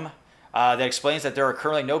addendum that explains that there are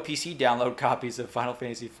currently no PC download copies of Final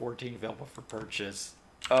Fantasy XIV available for purchase.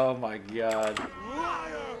 Oh my god.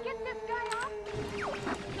 Get this guy off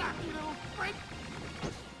me!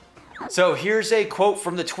 So here's a quote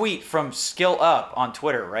from the tweet from Skill Up on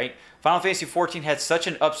Twitter, right? Final Fantasy XIV had such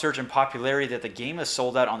an upsurge in popularity that the game is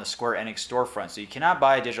sold out on the Square Enix storefront. So you cannot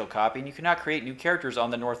buy a digital copy, and you cannot create new characters on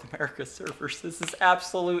the North America servers. This is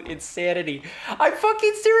absolute insanity. I'm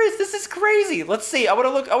fucking serious. This is crazy. Let's see. I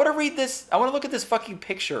want to read this. I want to look at this fucking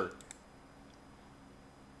picture.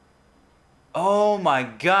 Oh my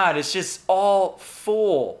god, it's just all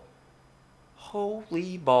full.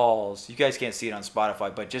 Holy balls. You guys can't see it on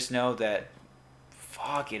Spotify, but just know that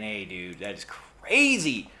fucking A, dude. That is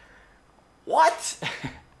crazy. What?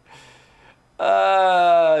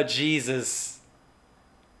 Jesus.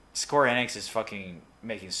 Square Enix is fucking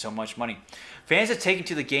making so much money. Fans have taken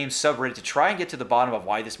to the game's subreddit to try and get to the bottom of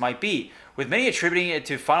why this might be, with many attributing it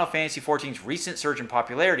to Final Fantasy XIV's recent surge in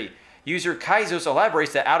popularity. User Kaizos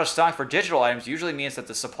elaborates that out of stock for digital items usually means that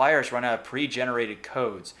the suppliers run out of pre-generated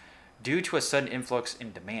codes due to a sudden influx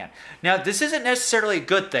in demand. Now, this isn't necessarily a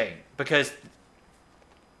good thing, because,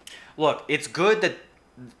 look, it's good that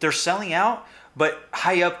they're selling out, but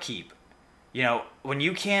high upkeep. You know, when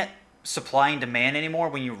you can't supply and demand anymore,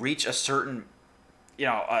 when you reach a certain,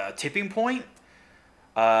 a tipping point,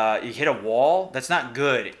 you hit a wall, that's not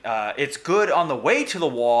good. It's good on the way to the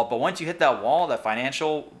wall, but once you hit that wall, that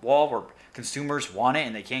financial wall where consumers want it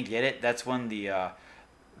and they can't get it, that's when the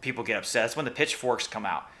people get upset. That's when the pitchforks come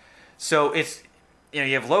out. So it's,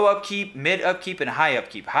 you have low upkeep, mid upkeep, and high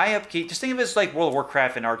upkeep. High upkeep, just think of it as like World of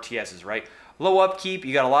Warcraft and RTSs, right? Low upkeep,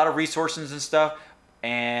 you got a lot of resources and stuff,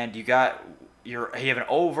 and you have an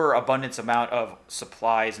overabundance amount of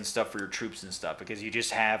supplies and stuff for your troops and stuff, because you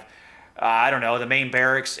just have, I don't know, the main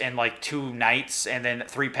barracks and like 2 knights and then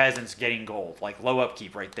 3 peasants getting gold. Like low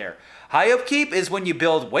upkeep right there. High upkeep is when you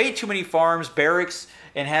build way too many farms, barracks,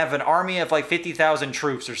 and have an army of like 50,000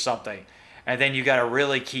 troops or something. And then you got to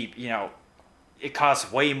really keep, it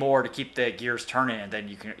costs way more to keep the gears turning, and then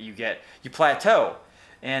you plateau.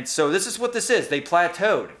 And so this is what this is. They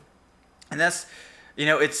plateaued. And that's,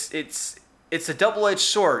 it's a double-edged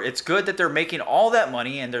sword. It's good that they're making all that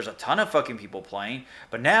money and there's a ton of fucking people playing,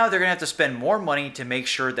 but now they're going to have to spend more money to make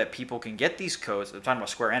sure that people can get these codes. I'm talking about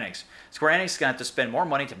Square Enix. Square Enix is going to have to spend more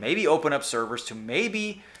money to maybe open up servers, to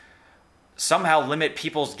maybe somehow limit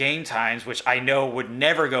people's game times, which I know would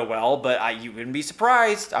never go well, but you wouldn't be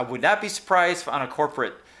surprised. I would not be surprised on a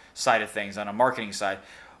corporate side of things, on a marketing side.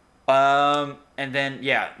 And then,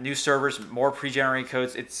 yeah, new servers, more pre-generated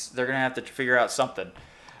codes. They're going to have to figure out something.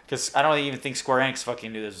 Because I don't even think Square Enix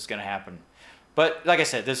fucking knew this was going to happen. But, like I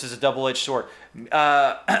said, this is a double-edged sword.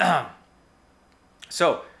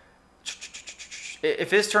 So, if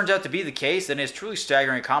this turns out to be the case, then it's truly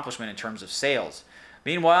staggering accomplishment in terms of sales.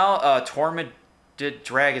 Meanwhile, Tormund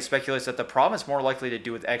Dragon speculates that the problem is more likely to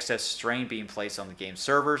do with excess strain being placed on the game's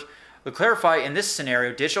servers. To clarify, in this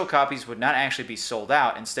scenario, digital copies would not actually be sold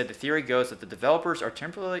out. Instead, the theory goes that the developers are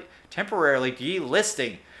temporarily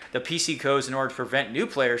delisting the PC codes in order to prevent new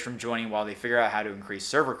players from joining while they figure out how to increase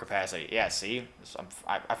server capacity. Yeah, see?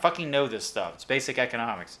 I fucking know this stuff. It's basic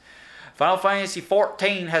economics. Final Fantasy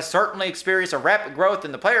XIV has certainly experienced a rapid growth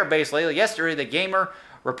in the player base lately. Yesterday, the gamer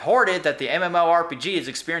reported that the MMORPG has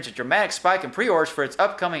experienced a dramatic spike in pre-orders for its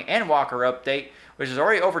upcoming Endwalker update, which has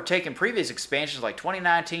already overtaken previous expansions like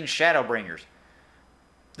 2019 Shadowbringers.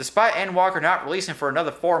 Despite Endwalker not releasing for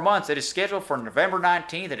another 4 months, it is scheduled for November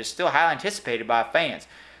 19th and is still highly anticipated by fans.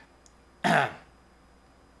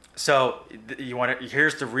 So,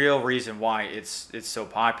 here's the real reason why it's so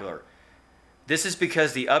popular. This is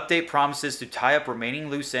because the update promises to tie up remaining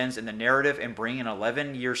loose ends in the narrative and bring an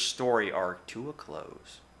 11-year story arc to a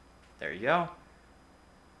close. There you go.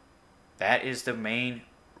 That is the main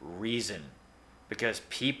reason. Because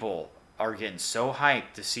people are getting so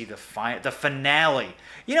hyped to see the finale.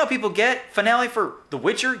 You know, people get finale for The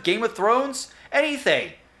Witcher, Game of Thrones,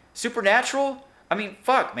 anything. Supernatural. I mean,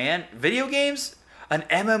 fuck, man. Video games, an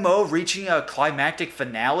MMO reaching a climactic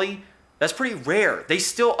finale, that's pretty rare. They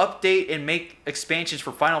still update and make expansions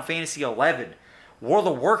for Final Fantasy XI. World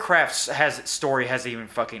of Warcraft's story hasn't even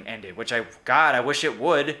fucking ended, which I wish it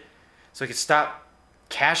would, so it could stop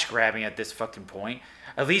cash grabbing at this fucking point.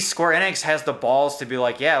 At least Square Enix has the balls to be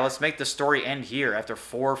like, yeah, let's make the story end here after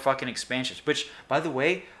 4 fucking expansions. Which, by the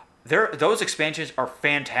way, those expansions are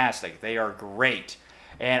fantastic. They are great.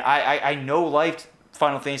 And I no-lifed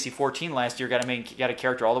Final Fantasy XIV last year. Got a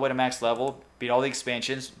character all the way to max level, beat all the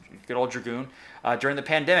expansions, good old Dragoon, during the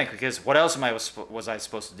pandemic. Because what else was I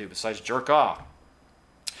supposed to do besides jerk off?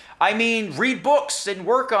 I mean, read books and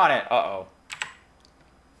work on it. Uh-oh.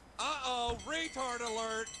 Uh-oh, retard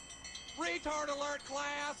alert. Retard alert,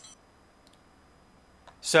 class.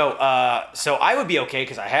 So I would be okay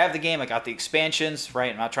because I have the game. I got the expansions,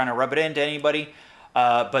 right? I'm not trying to rub it into anybody.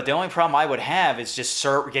 But the only problem I would have is just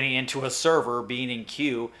getting into a server, being in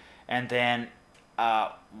queue, and then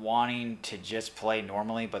wanting to just play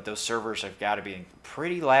normally. But those servers have got to be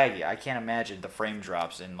pretty laggy. I can't imagine the frame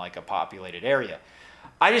drops in like a populated area.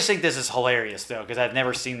 I just think this is hilarious though because I've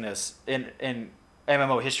never seen this in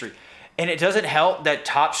MMO history. And it doesn't help that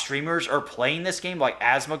top streamers are playing this game like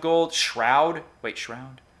Asmongold, Shroud. Wait,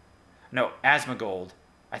 Shroud? No, Asmongold.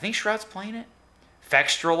 I think Shroud's playing it.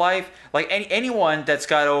 Fextra Life. Like anyone that's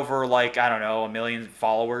got over like, I don't know, 1 million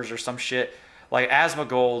followers or some shit. Like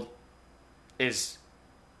Asmongold is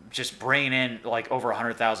just bringing in like over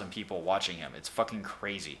 100,000 people watching him. It's fucking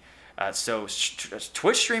crazy. So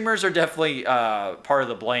Twitch streamers are definitely part of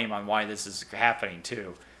the blame on why this is happening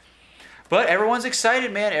too. But everyone's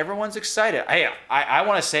excited, man. Everyone's excited. I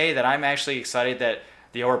want to say that I'm actually excited that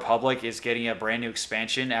the Old Republic is getting a brand new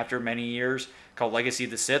expansion after many years called Legacy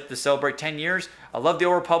of the Sith to celebrate 10 years. I love the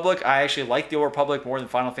Old Republic. I actually like the Old Republic more than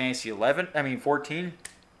Final Fantasy 14.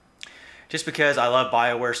 Just because I love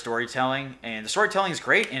BioWare storytelling. And the storytelling is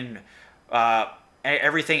great. And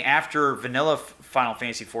everything after vanilla Final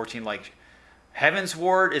Fantasy 14, like Heaven's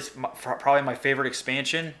Ward is probably my favorite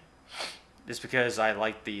expansion. Just because I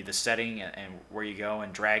like the setting and where you go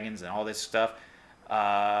and dragons and all this stuff.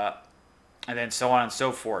 And then so on and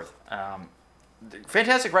so forth.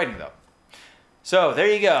 Fantastic writing, though. So,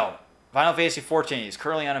 there you go. Final Fantasy XIV is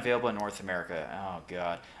currently unavailable in North America. Oh,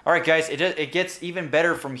 God. All right, guys. It gets even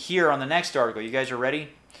better from here on the next article. You guys are ready?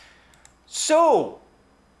 So,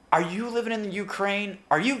 are you living in the Ukraine?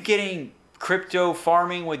 Are you getting crypto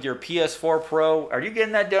farming with your PS4 Pro? Are you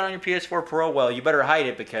getting that done on your PS4 Pro? Well, you better hide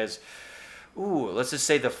it because... Ooh, let's just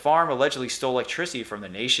say the farm allegedly stole electricity from the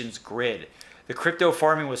nation's grid. The crypto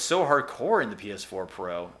farming was so hardcore in the PS4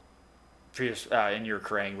 Pro, in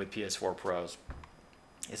Ukraine with PS4 Pros.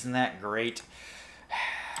 Isn't that great?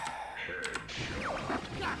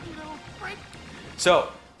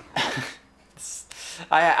 So,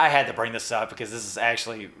 I had to bring this up because this is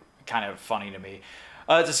actually kind of funny to me.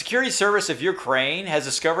 The security service of Ukraine has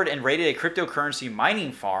discovered and raided a cryptocurrency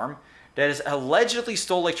mining farm that has allegedly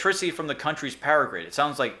stole electricity from the country's power grid. It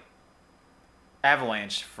sounds like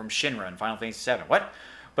Avalanche from Shinra in Final Fantasy VII. What?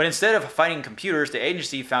 But instead of fighting computers, the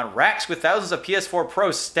agency found racks with thousands of PS4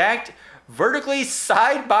 Pros stacked vertically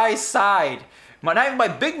side by side. Not even my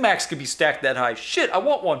Big Macs could be stacked that high. Shit, I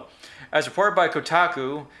want one. As reported by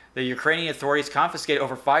Kotaku, the Ukrainian authorities confiscated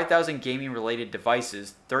over 5,000 gaming-related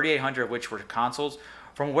devices, 3,800 of which were consoles,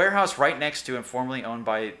 from a warehouse right next to and formerly owned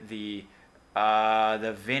by the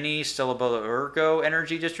Vini Stilabo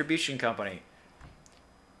Energy Distribution Company.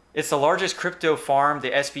 It's the largest crypto farm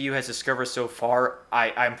the SBU has discovered so far.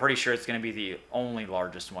 I'm pretty sure it's going to be the only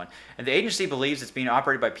largest one. And the agency believes it's being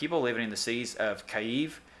operated by people living in the cities of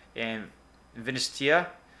Kyiv and Vinnytsia.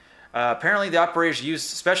 Apparently, the operators used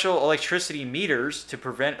special electricity meters to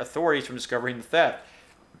prevent authorities from discovering the theft,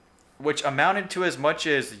 which amounted to as much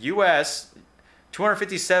as US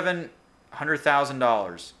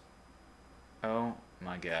 $257,000. Oh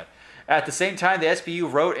my God. At the same time, the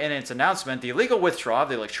SBU wrote in its announcement, the illegal withdrawal of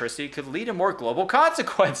the electricity could lead to more global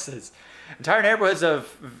consequences. Entire neighborhoods of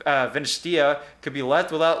Venetia could be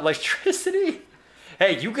left without electricity.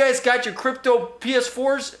 Hey, you guys got your crypto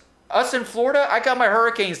PS4s? Us in Florida, I got my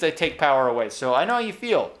hurricanes that take power away, so I know how you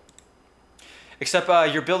feel. Except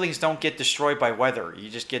your buildings don't get destroyed by weather. You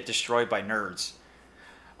just get destroyed by nerds.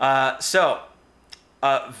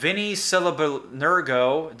 Vinny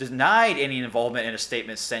Celebernergo denied any involvement in a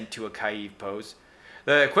statement sent to a Kyiv post.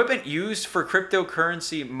 The equipment used for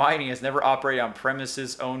cryptocurrency mining has never operated on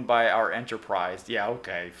premises owned by our enterprise. Yeah,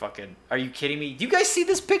 okay, fucking, are you kidding me? Do you guys see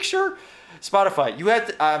this picture? Spotify, you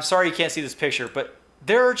had, I'm sorry you can't see this picture, but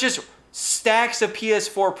there are just stacks of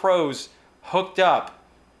PS4 Pros hooked up.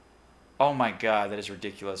 Oh my god, that is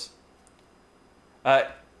ridiculous.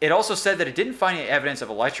 It also said that it didn't find any evidence of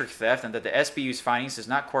electric theft and that the SBU's findings does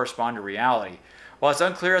not correspond to reality. While it's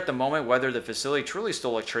unclear at the moment whether the facility truly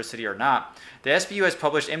stole electricity or not, the SBU has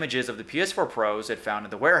published images of the PS4 Pros it found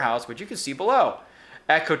in the warehouse, which you can see below.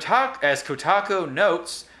 As Kotaku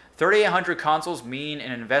notes, 3,800 consoles mean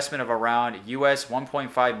an investment of around US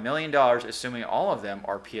 $1.5 million, assuming all of them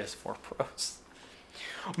are PS4 Pros.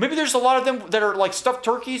 Maybe there's a lot of them that are like stuffed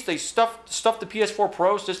turkeys. They stuff the PS4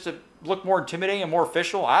 Pros just to look more intimidating and more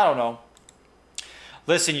official. I don't know.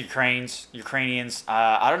 Listen, Ukrainians,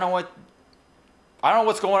 I don't know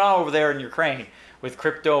what's going on over there in Ukraine with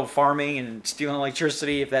crypto farming and stealing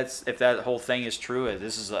electricity. If that whole thing is true,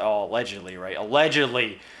 this is all allegedly, right?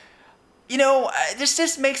 Allegedly. You know, this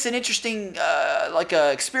just makes an interesting like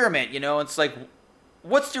a experiment. You know, it's like,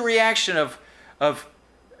 what's the reaction of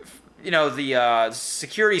you know, the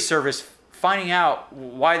security service finding out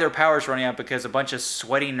why their power is running out because a bunch of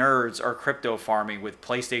sweaty nerds are crypto farming with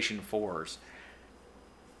PlayStation 4s.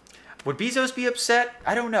 Would Bezos be upset?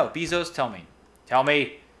 I don't know. Bezos, tell me. Tell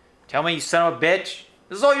me, you son of a bitch.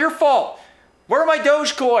 This is all your fault. Where are my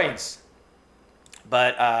Dogecoins?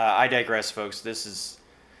 But I digress, folks. This is...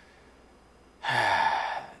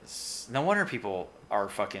 no wonder people are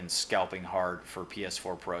fucking scalping hard for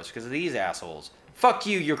PS4 Pros because of these assholes. Fuck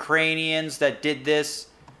you, Ukrainians that did this.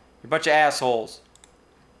 You're a bunch of assholes.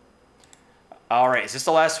 Alright, is this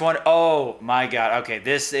the last one? Oh my god. Okay,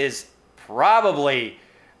 this is probably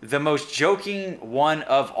the most joking one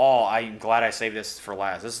of all. I'm glad I saved this for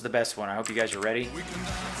last. This is the best one. I hope you guys are ready.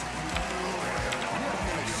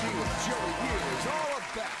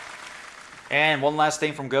 And one last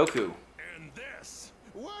thing from Goku. And this,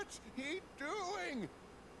 what he doing,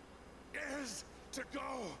 is to go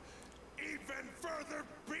even further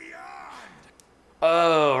beyond.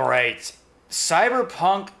 Oh, right.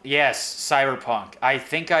 Cyberpunk. Yes, Cyberpunk. I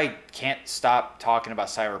think I can't stop talking about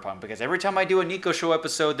Cyberpunk because every time I do a Nico Show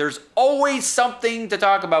episode, there's always something to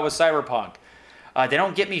talk about with Cyberpunk.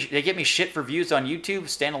 They get me shit for views on YouTube,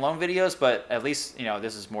 standalone videos, but at least, you know,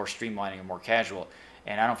 this is more streamlining and more casual,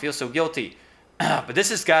 and I don't feel so guilty. But this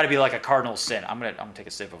has got to be like a cardinal sin. I'm gonna take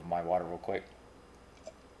a sip of my water real quick.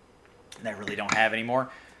 And I really don't have any more.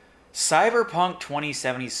 Cyberpunk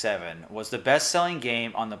 2077 was the best-selling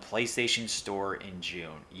game on the PlayStation Store in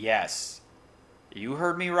June. Yes, you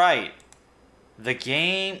heard me right. The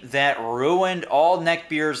game that ruined all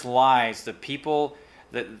neckbeards' lives. The people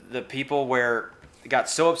where got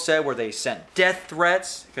so upset where they sent death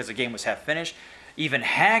threats because the game was half finished. Even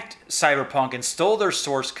hacked Cyberpunk and stole their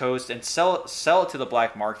source codes and sell it to the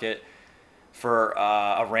black market for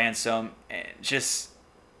a ransom. And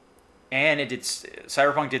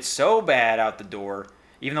Cyberpunk did so bad out the door,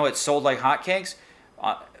 even though it sold like hotcakes.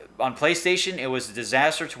 On PlayStation, it was a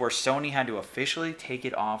disaster to where Sony had to officially take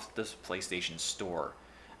it off the PlayStation Store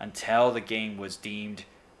until the game was deemed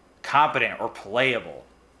competent or playable.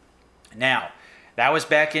 Now, that was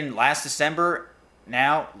back in last December.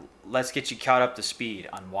 Now, let's get you caught up to speed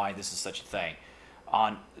on why this is such a thing.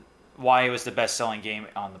 On why it was the best-selling game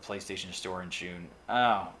on the PlayStation Store in June.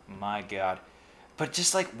 Oh, my God. But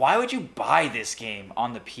just like, why would you buy this game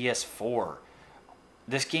on the PS4?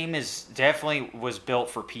 This game definitely was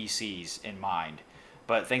built for PCs in mind.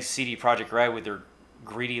 But thanks to CD Projekt Red with their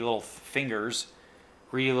greedy little fingers,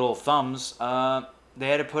 greedy little thumbs, they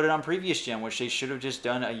had to put it on previous gen, which they should have just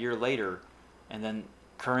done a year later. And then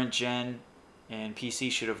current gen and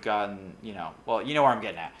PC should have gotten, you know, well, you know where I'm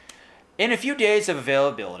getting at. In a few days of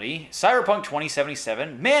availability, Cyberpunk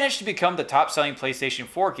 2077 managed to become the top-selling PlayStation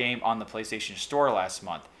 4 game on the PlayStation Store last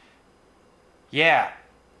month. Yeah,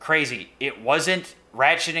 crazy. It wasn't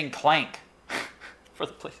Ratchet and Clank for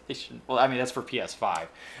the PlayStation. Well, I mean, that's for PS5.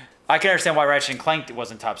 I can understand why Ratchet and Clank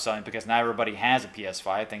wasn't top selling, because not everybody has a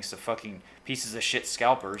PS5 thanks to fucking pieces of shit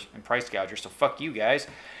scalpers and price gougers, so fuck you guys.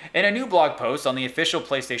 In a new blog post on the official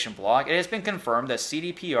PlayStation blog, it has been confirmed that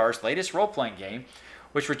CDPR's latest role-playing game,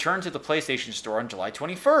 which returned to the PlayStation Store on July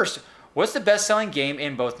 21st, was the best-selling game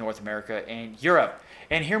in both North America and Europe.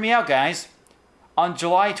 And hear me out, guys. On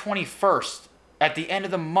July 21st, at the end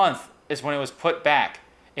of the month, is when it was put back,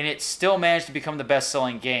 and it still managed to become the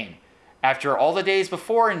best-selling game. After all the days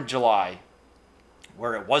before in July,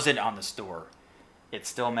 where it wasn't on the store, it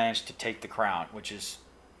still managed to take the crown, which is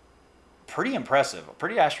pretty impressive,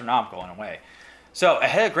 pretty astronomical in a way. So,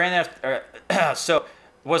 ahead of Grand Theft,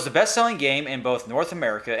 was the best-selling game in both North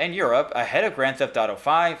America and Europe, ahead of Grand Theft Auto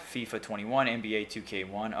 5, FIFA 21, NBA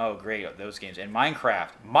 2K1. Oh, great, those games, and Minecraft.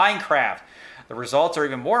 Minecraft. The results are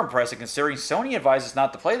even more impressive considering Sony advises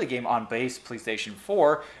not to play the game on base PlayStation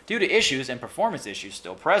 4 due to issues and performance issues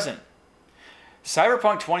still present.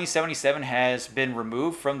 Cyberpunk 2077 has been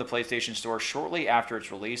removed from the PlayStation Store shortly after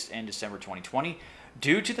its release in December 2020.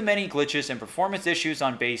 Due to the many glitches and performance issues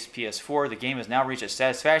on base PS4, the game has now reached a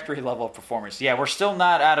satisfactory level of performance. Yeah, we're still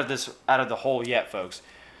not out of the hole yet, folks.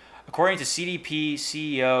 According to CDP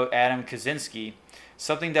CEO Adam Kaczynski,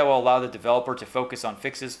 something that will allow the developer to focus on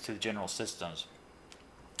fixes to the general systems.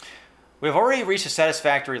 We have already reached a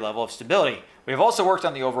satisfactory level of stability. We have also worked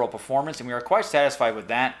on the overall performance, and we are quite satisfied with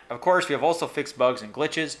that. Of course, we have also fixed bugs and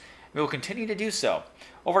glitches. We will continue to do so.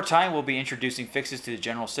 Over time, we'll be introducing fixes to the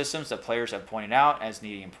general systems that players have pointed out as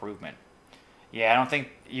needing improvement. Yeah, I don't think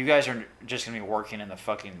you guys are just going to be working in the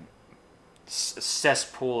fucking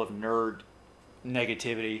cesspool of nerd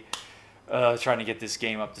negativity trying to get this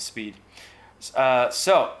game up to speed.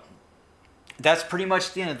 So, that's pretty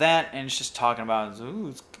much the end of that, and it's just talking about...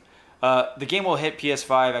 the game will hit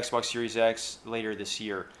PS5, Xbox Series X later this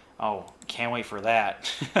year. Oh, can't wait for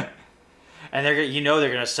that. And they're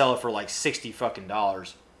gonna sell it for like $60 fucking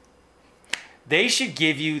dollars. They should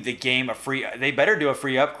give you the game a free. They better do a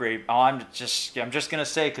free upgrade. Oh, I'm just gonna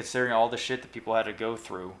say, considering all the shit that people had to go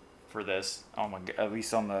through for this. Oh my god, at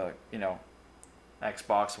least on the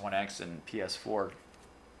Xbox One X and PS4.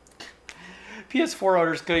 PS4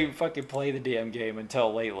 owners couldn't even fucking play the damn game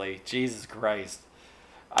until lately. Jesus Christ.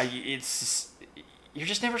 You're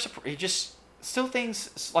just never surprised. Still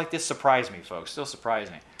things like this surprise me, folks. Still surprise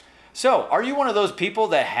me. So, are you one of those people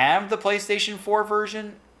that have the PlayStation 4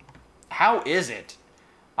 version? How is it?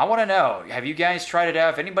 I want to know. Have you guys tried it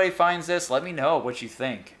out? If anybody finds this, let me know what you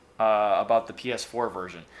think about the PS4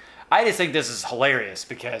 version. I just think this is hilarious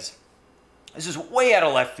because this is way out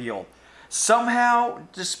of left field. Somehow,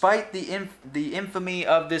 despite the infamy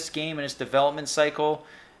of this game and its development cycle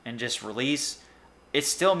and just release, it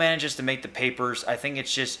still manages to make the papers. I think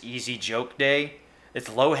it's just easy joke day. It's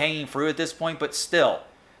low-hanging fruit at this point, but still,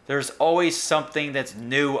 there's always something that's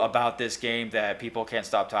new about this game that people can't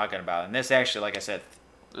stop talking about. And this actually, like I said,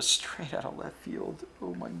 straight out of left field.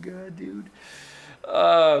 Oh my god, dude.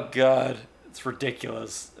 Oh god. It's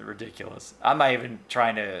ridiculous. Ridiculous. I'm not even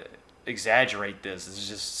trying to exaggerate this. This is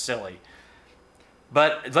just silly.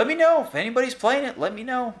 But let me know. If anybody's playing it, let me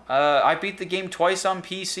know. I beat the game twice on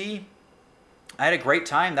PC. I had a great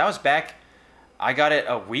time. That was back... I got it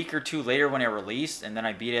a week or two later when it released, and then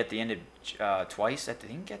I beat it at the end of... twice, I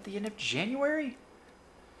think, at the end of January.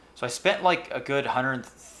 So I spent like a good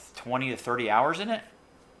 120 to 30 hours in it.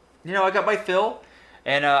 I got my fill.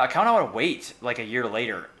 And I kind of want to wait like a year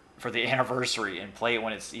later for the anniversary and play it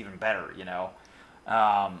when it's even better,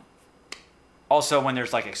 Also, when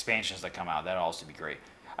there's like expansions that come out, that'll also be great.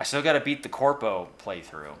 I still got to beat the Corpo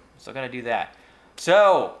playthrough. Still got to do that.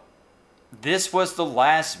 So, this was the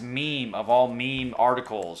last meme of all meme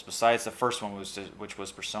articles, besides the first one, which was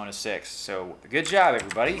Persona 6. So, good job,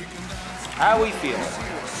 everybody. How are we feeling?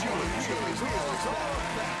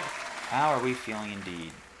 How are we feeling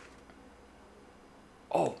indeed?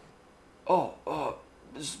 Oh,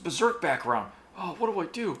 this Berserk background. Oh, what do I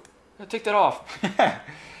do? I gotta take that off.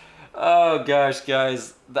 Oh gosh,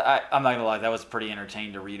 guys, I'm not gonna lie, that was pretty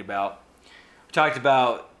entertaining to read about. We talked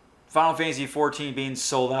about Final Fantasy XIV being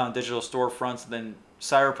sold out on digital storefronts, and then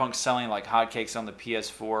Cyberpunk selling like hotcakes on the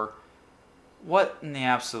PS4. What in the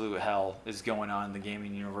absolute hell is going on in the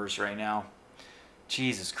gaming universe right now?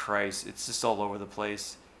 Jesus Christ, it's just all over the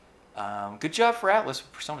place. Good job for Atlas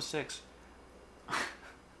with Persona 6.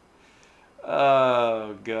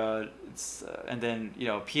 Oh god, it's and then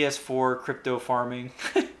PS4 crypto farming.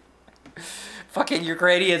 Fucking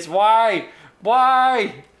Ukrainians, why?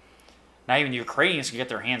 Not even Ukrainians can get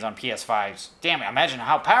their hands on PS5s. Damn it, imagine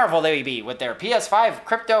how powerful they would be with their PS5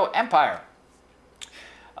 crypto empire.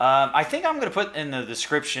 I think I'm going to put in the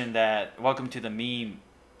description that welcome to the meme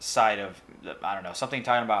side of, I don't know, something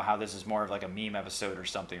talking about how this is more of like a meme episode or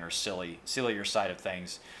something, or sillier side of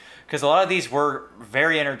things. Because a lot of these were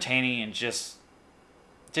very entertaining and just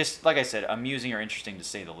like I said, amusing or interesting to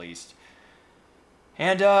say the least.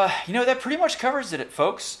 And, you know, that pretty much covers it,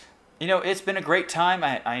 folks. You know, it's been a great time.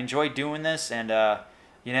 I enjoyed doing this. And,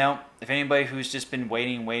 you know, if anybody who's just been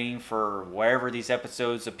waiting for wherever these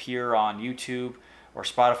episodes appear on YouTube or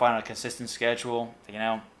Spotify on a consistent schedule, you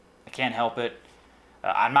know, I can't help it.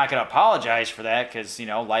 I'm not going to apologize for that because, you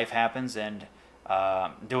know, life happens and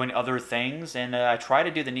doing other things. And I try to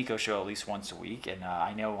do the Nico Show at least once a week. And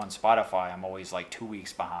I know on Spotify I'm always like 2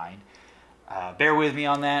 weeks behind. Bear with me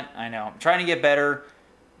on that. I know I'm trying to get better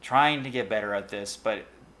at this. But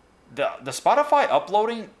the Spotify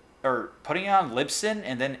uploading or putting it on Libsyn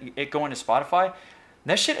and then it going to Spotify,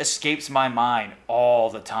 that shit escapes my mind all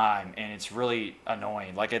the time. And it's really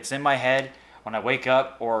annoying. Like, it's in my head when I wake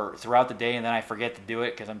up or throughout the day, and then I forget to do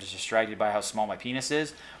it because I'm just distracted by how small my penis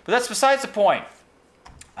is. But that's besides the point.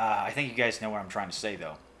 I think you guys know what I'm trying to say,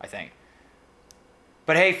 though. I think.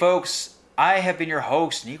 But hey, folks, I have been your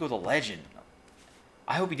host, NikoTheLegend.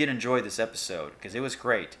 I hope you did enjoy this episode because it was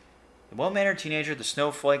great. The well-mannered teenager, the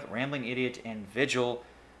snowflake, rambling idiot, and Vigil.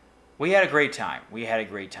 We had a great time.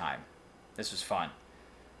 This was fun.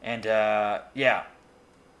 And, yeah.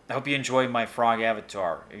 I hope you enjoyed my frog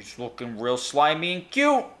avatar. He's looking real slimy and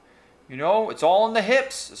cute. You know, it's all in the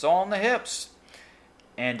hips.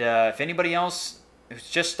 And if anybody else is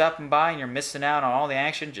just stopping by and you're missing out on all the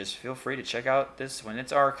action, just feel free to check out this when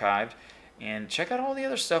it's archived. And check out all the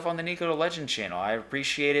other stuff on the NikoTheLegend channel. I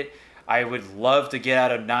appreciate it. I would love to get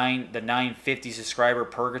out of the 950 subscriber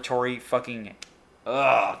purgatory. Fucking,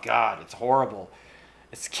 oh, God, it's horrible.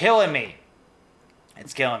 It's killing me.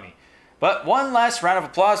 But one last round of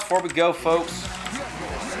applause before we go, folks.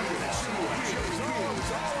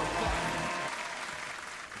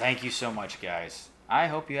 Thank you so much, guys. I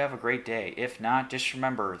hope you have a great day. If not, just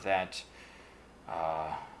remember that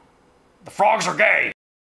the frogs are gay.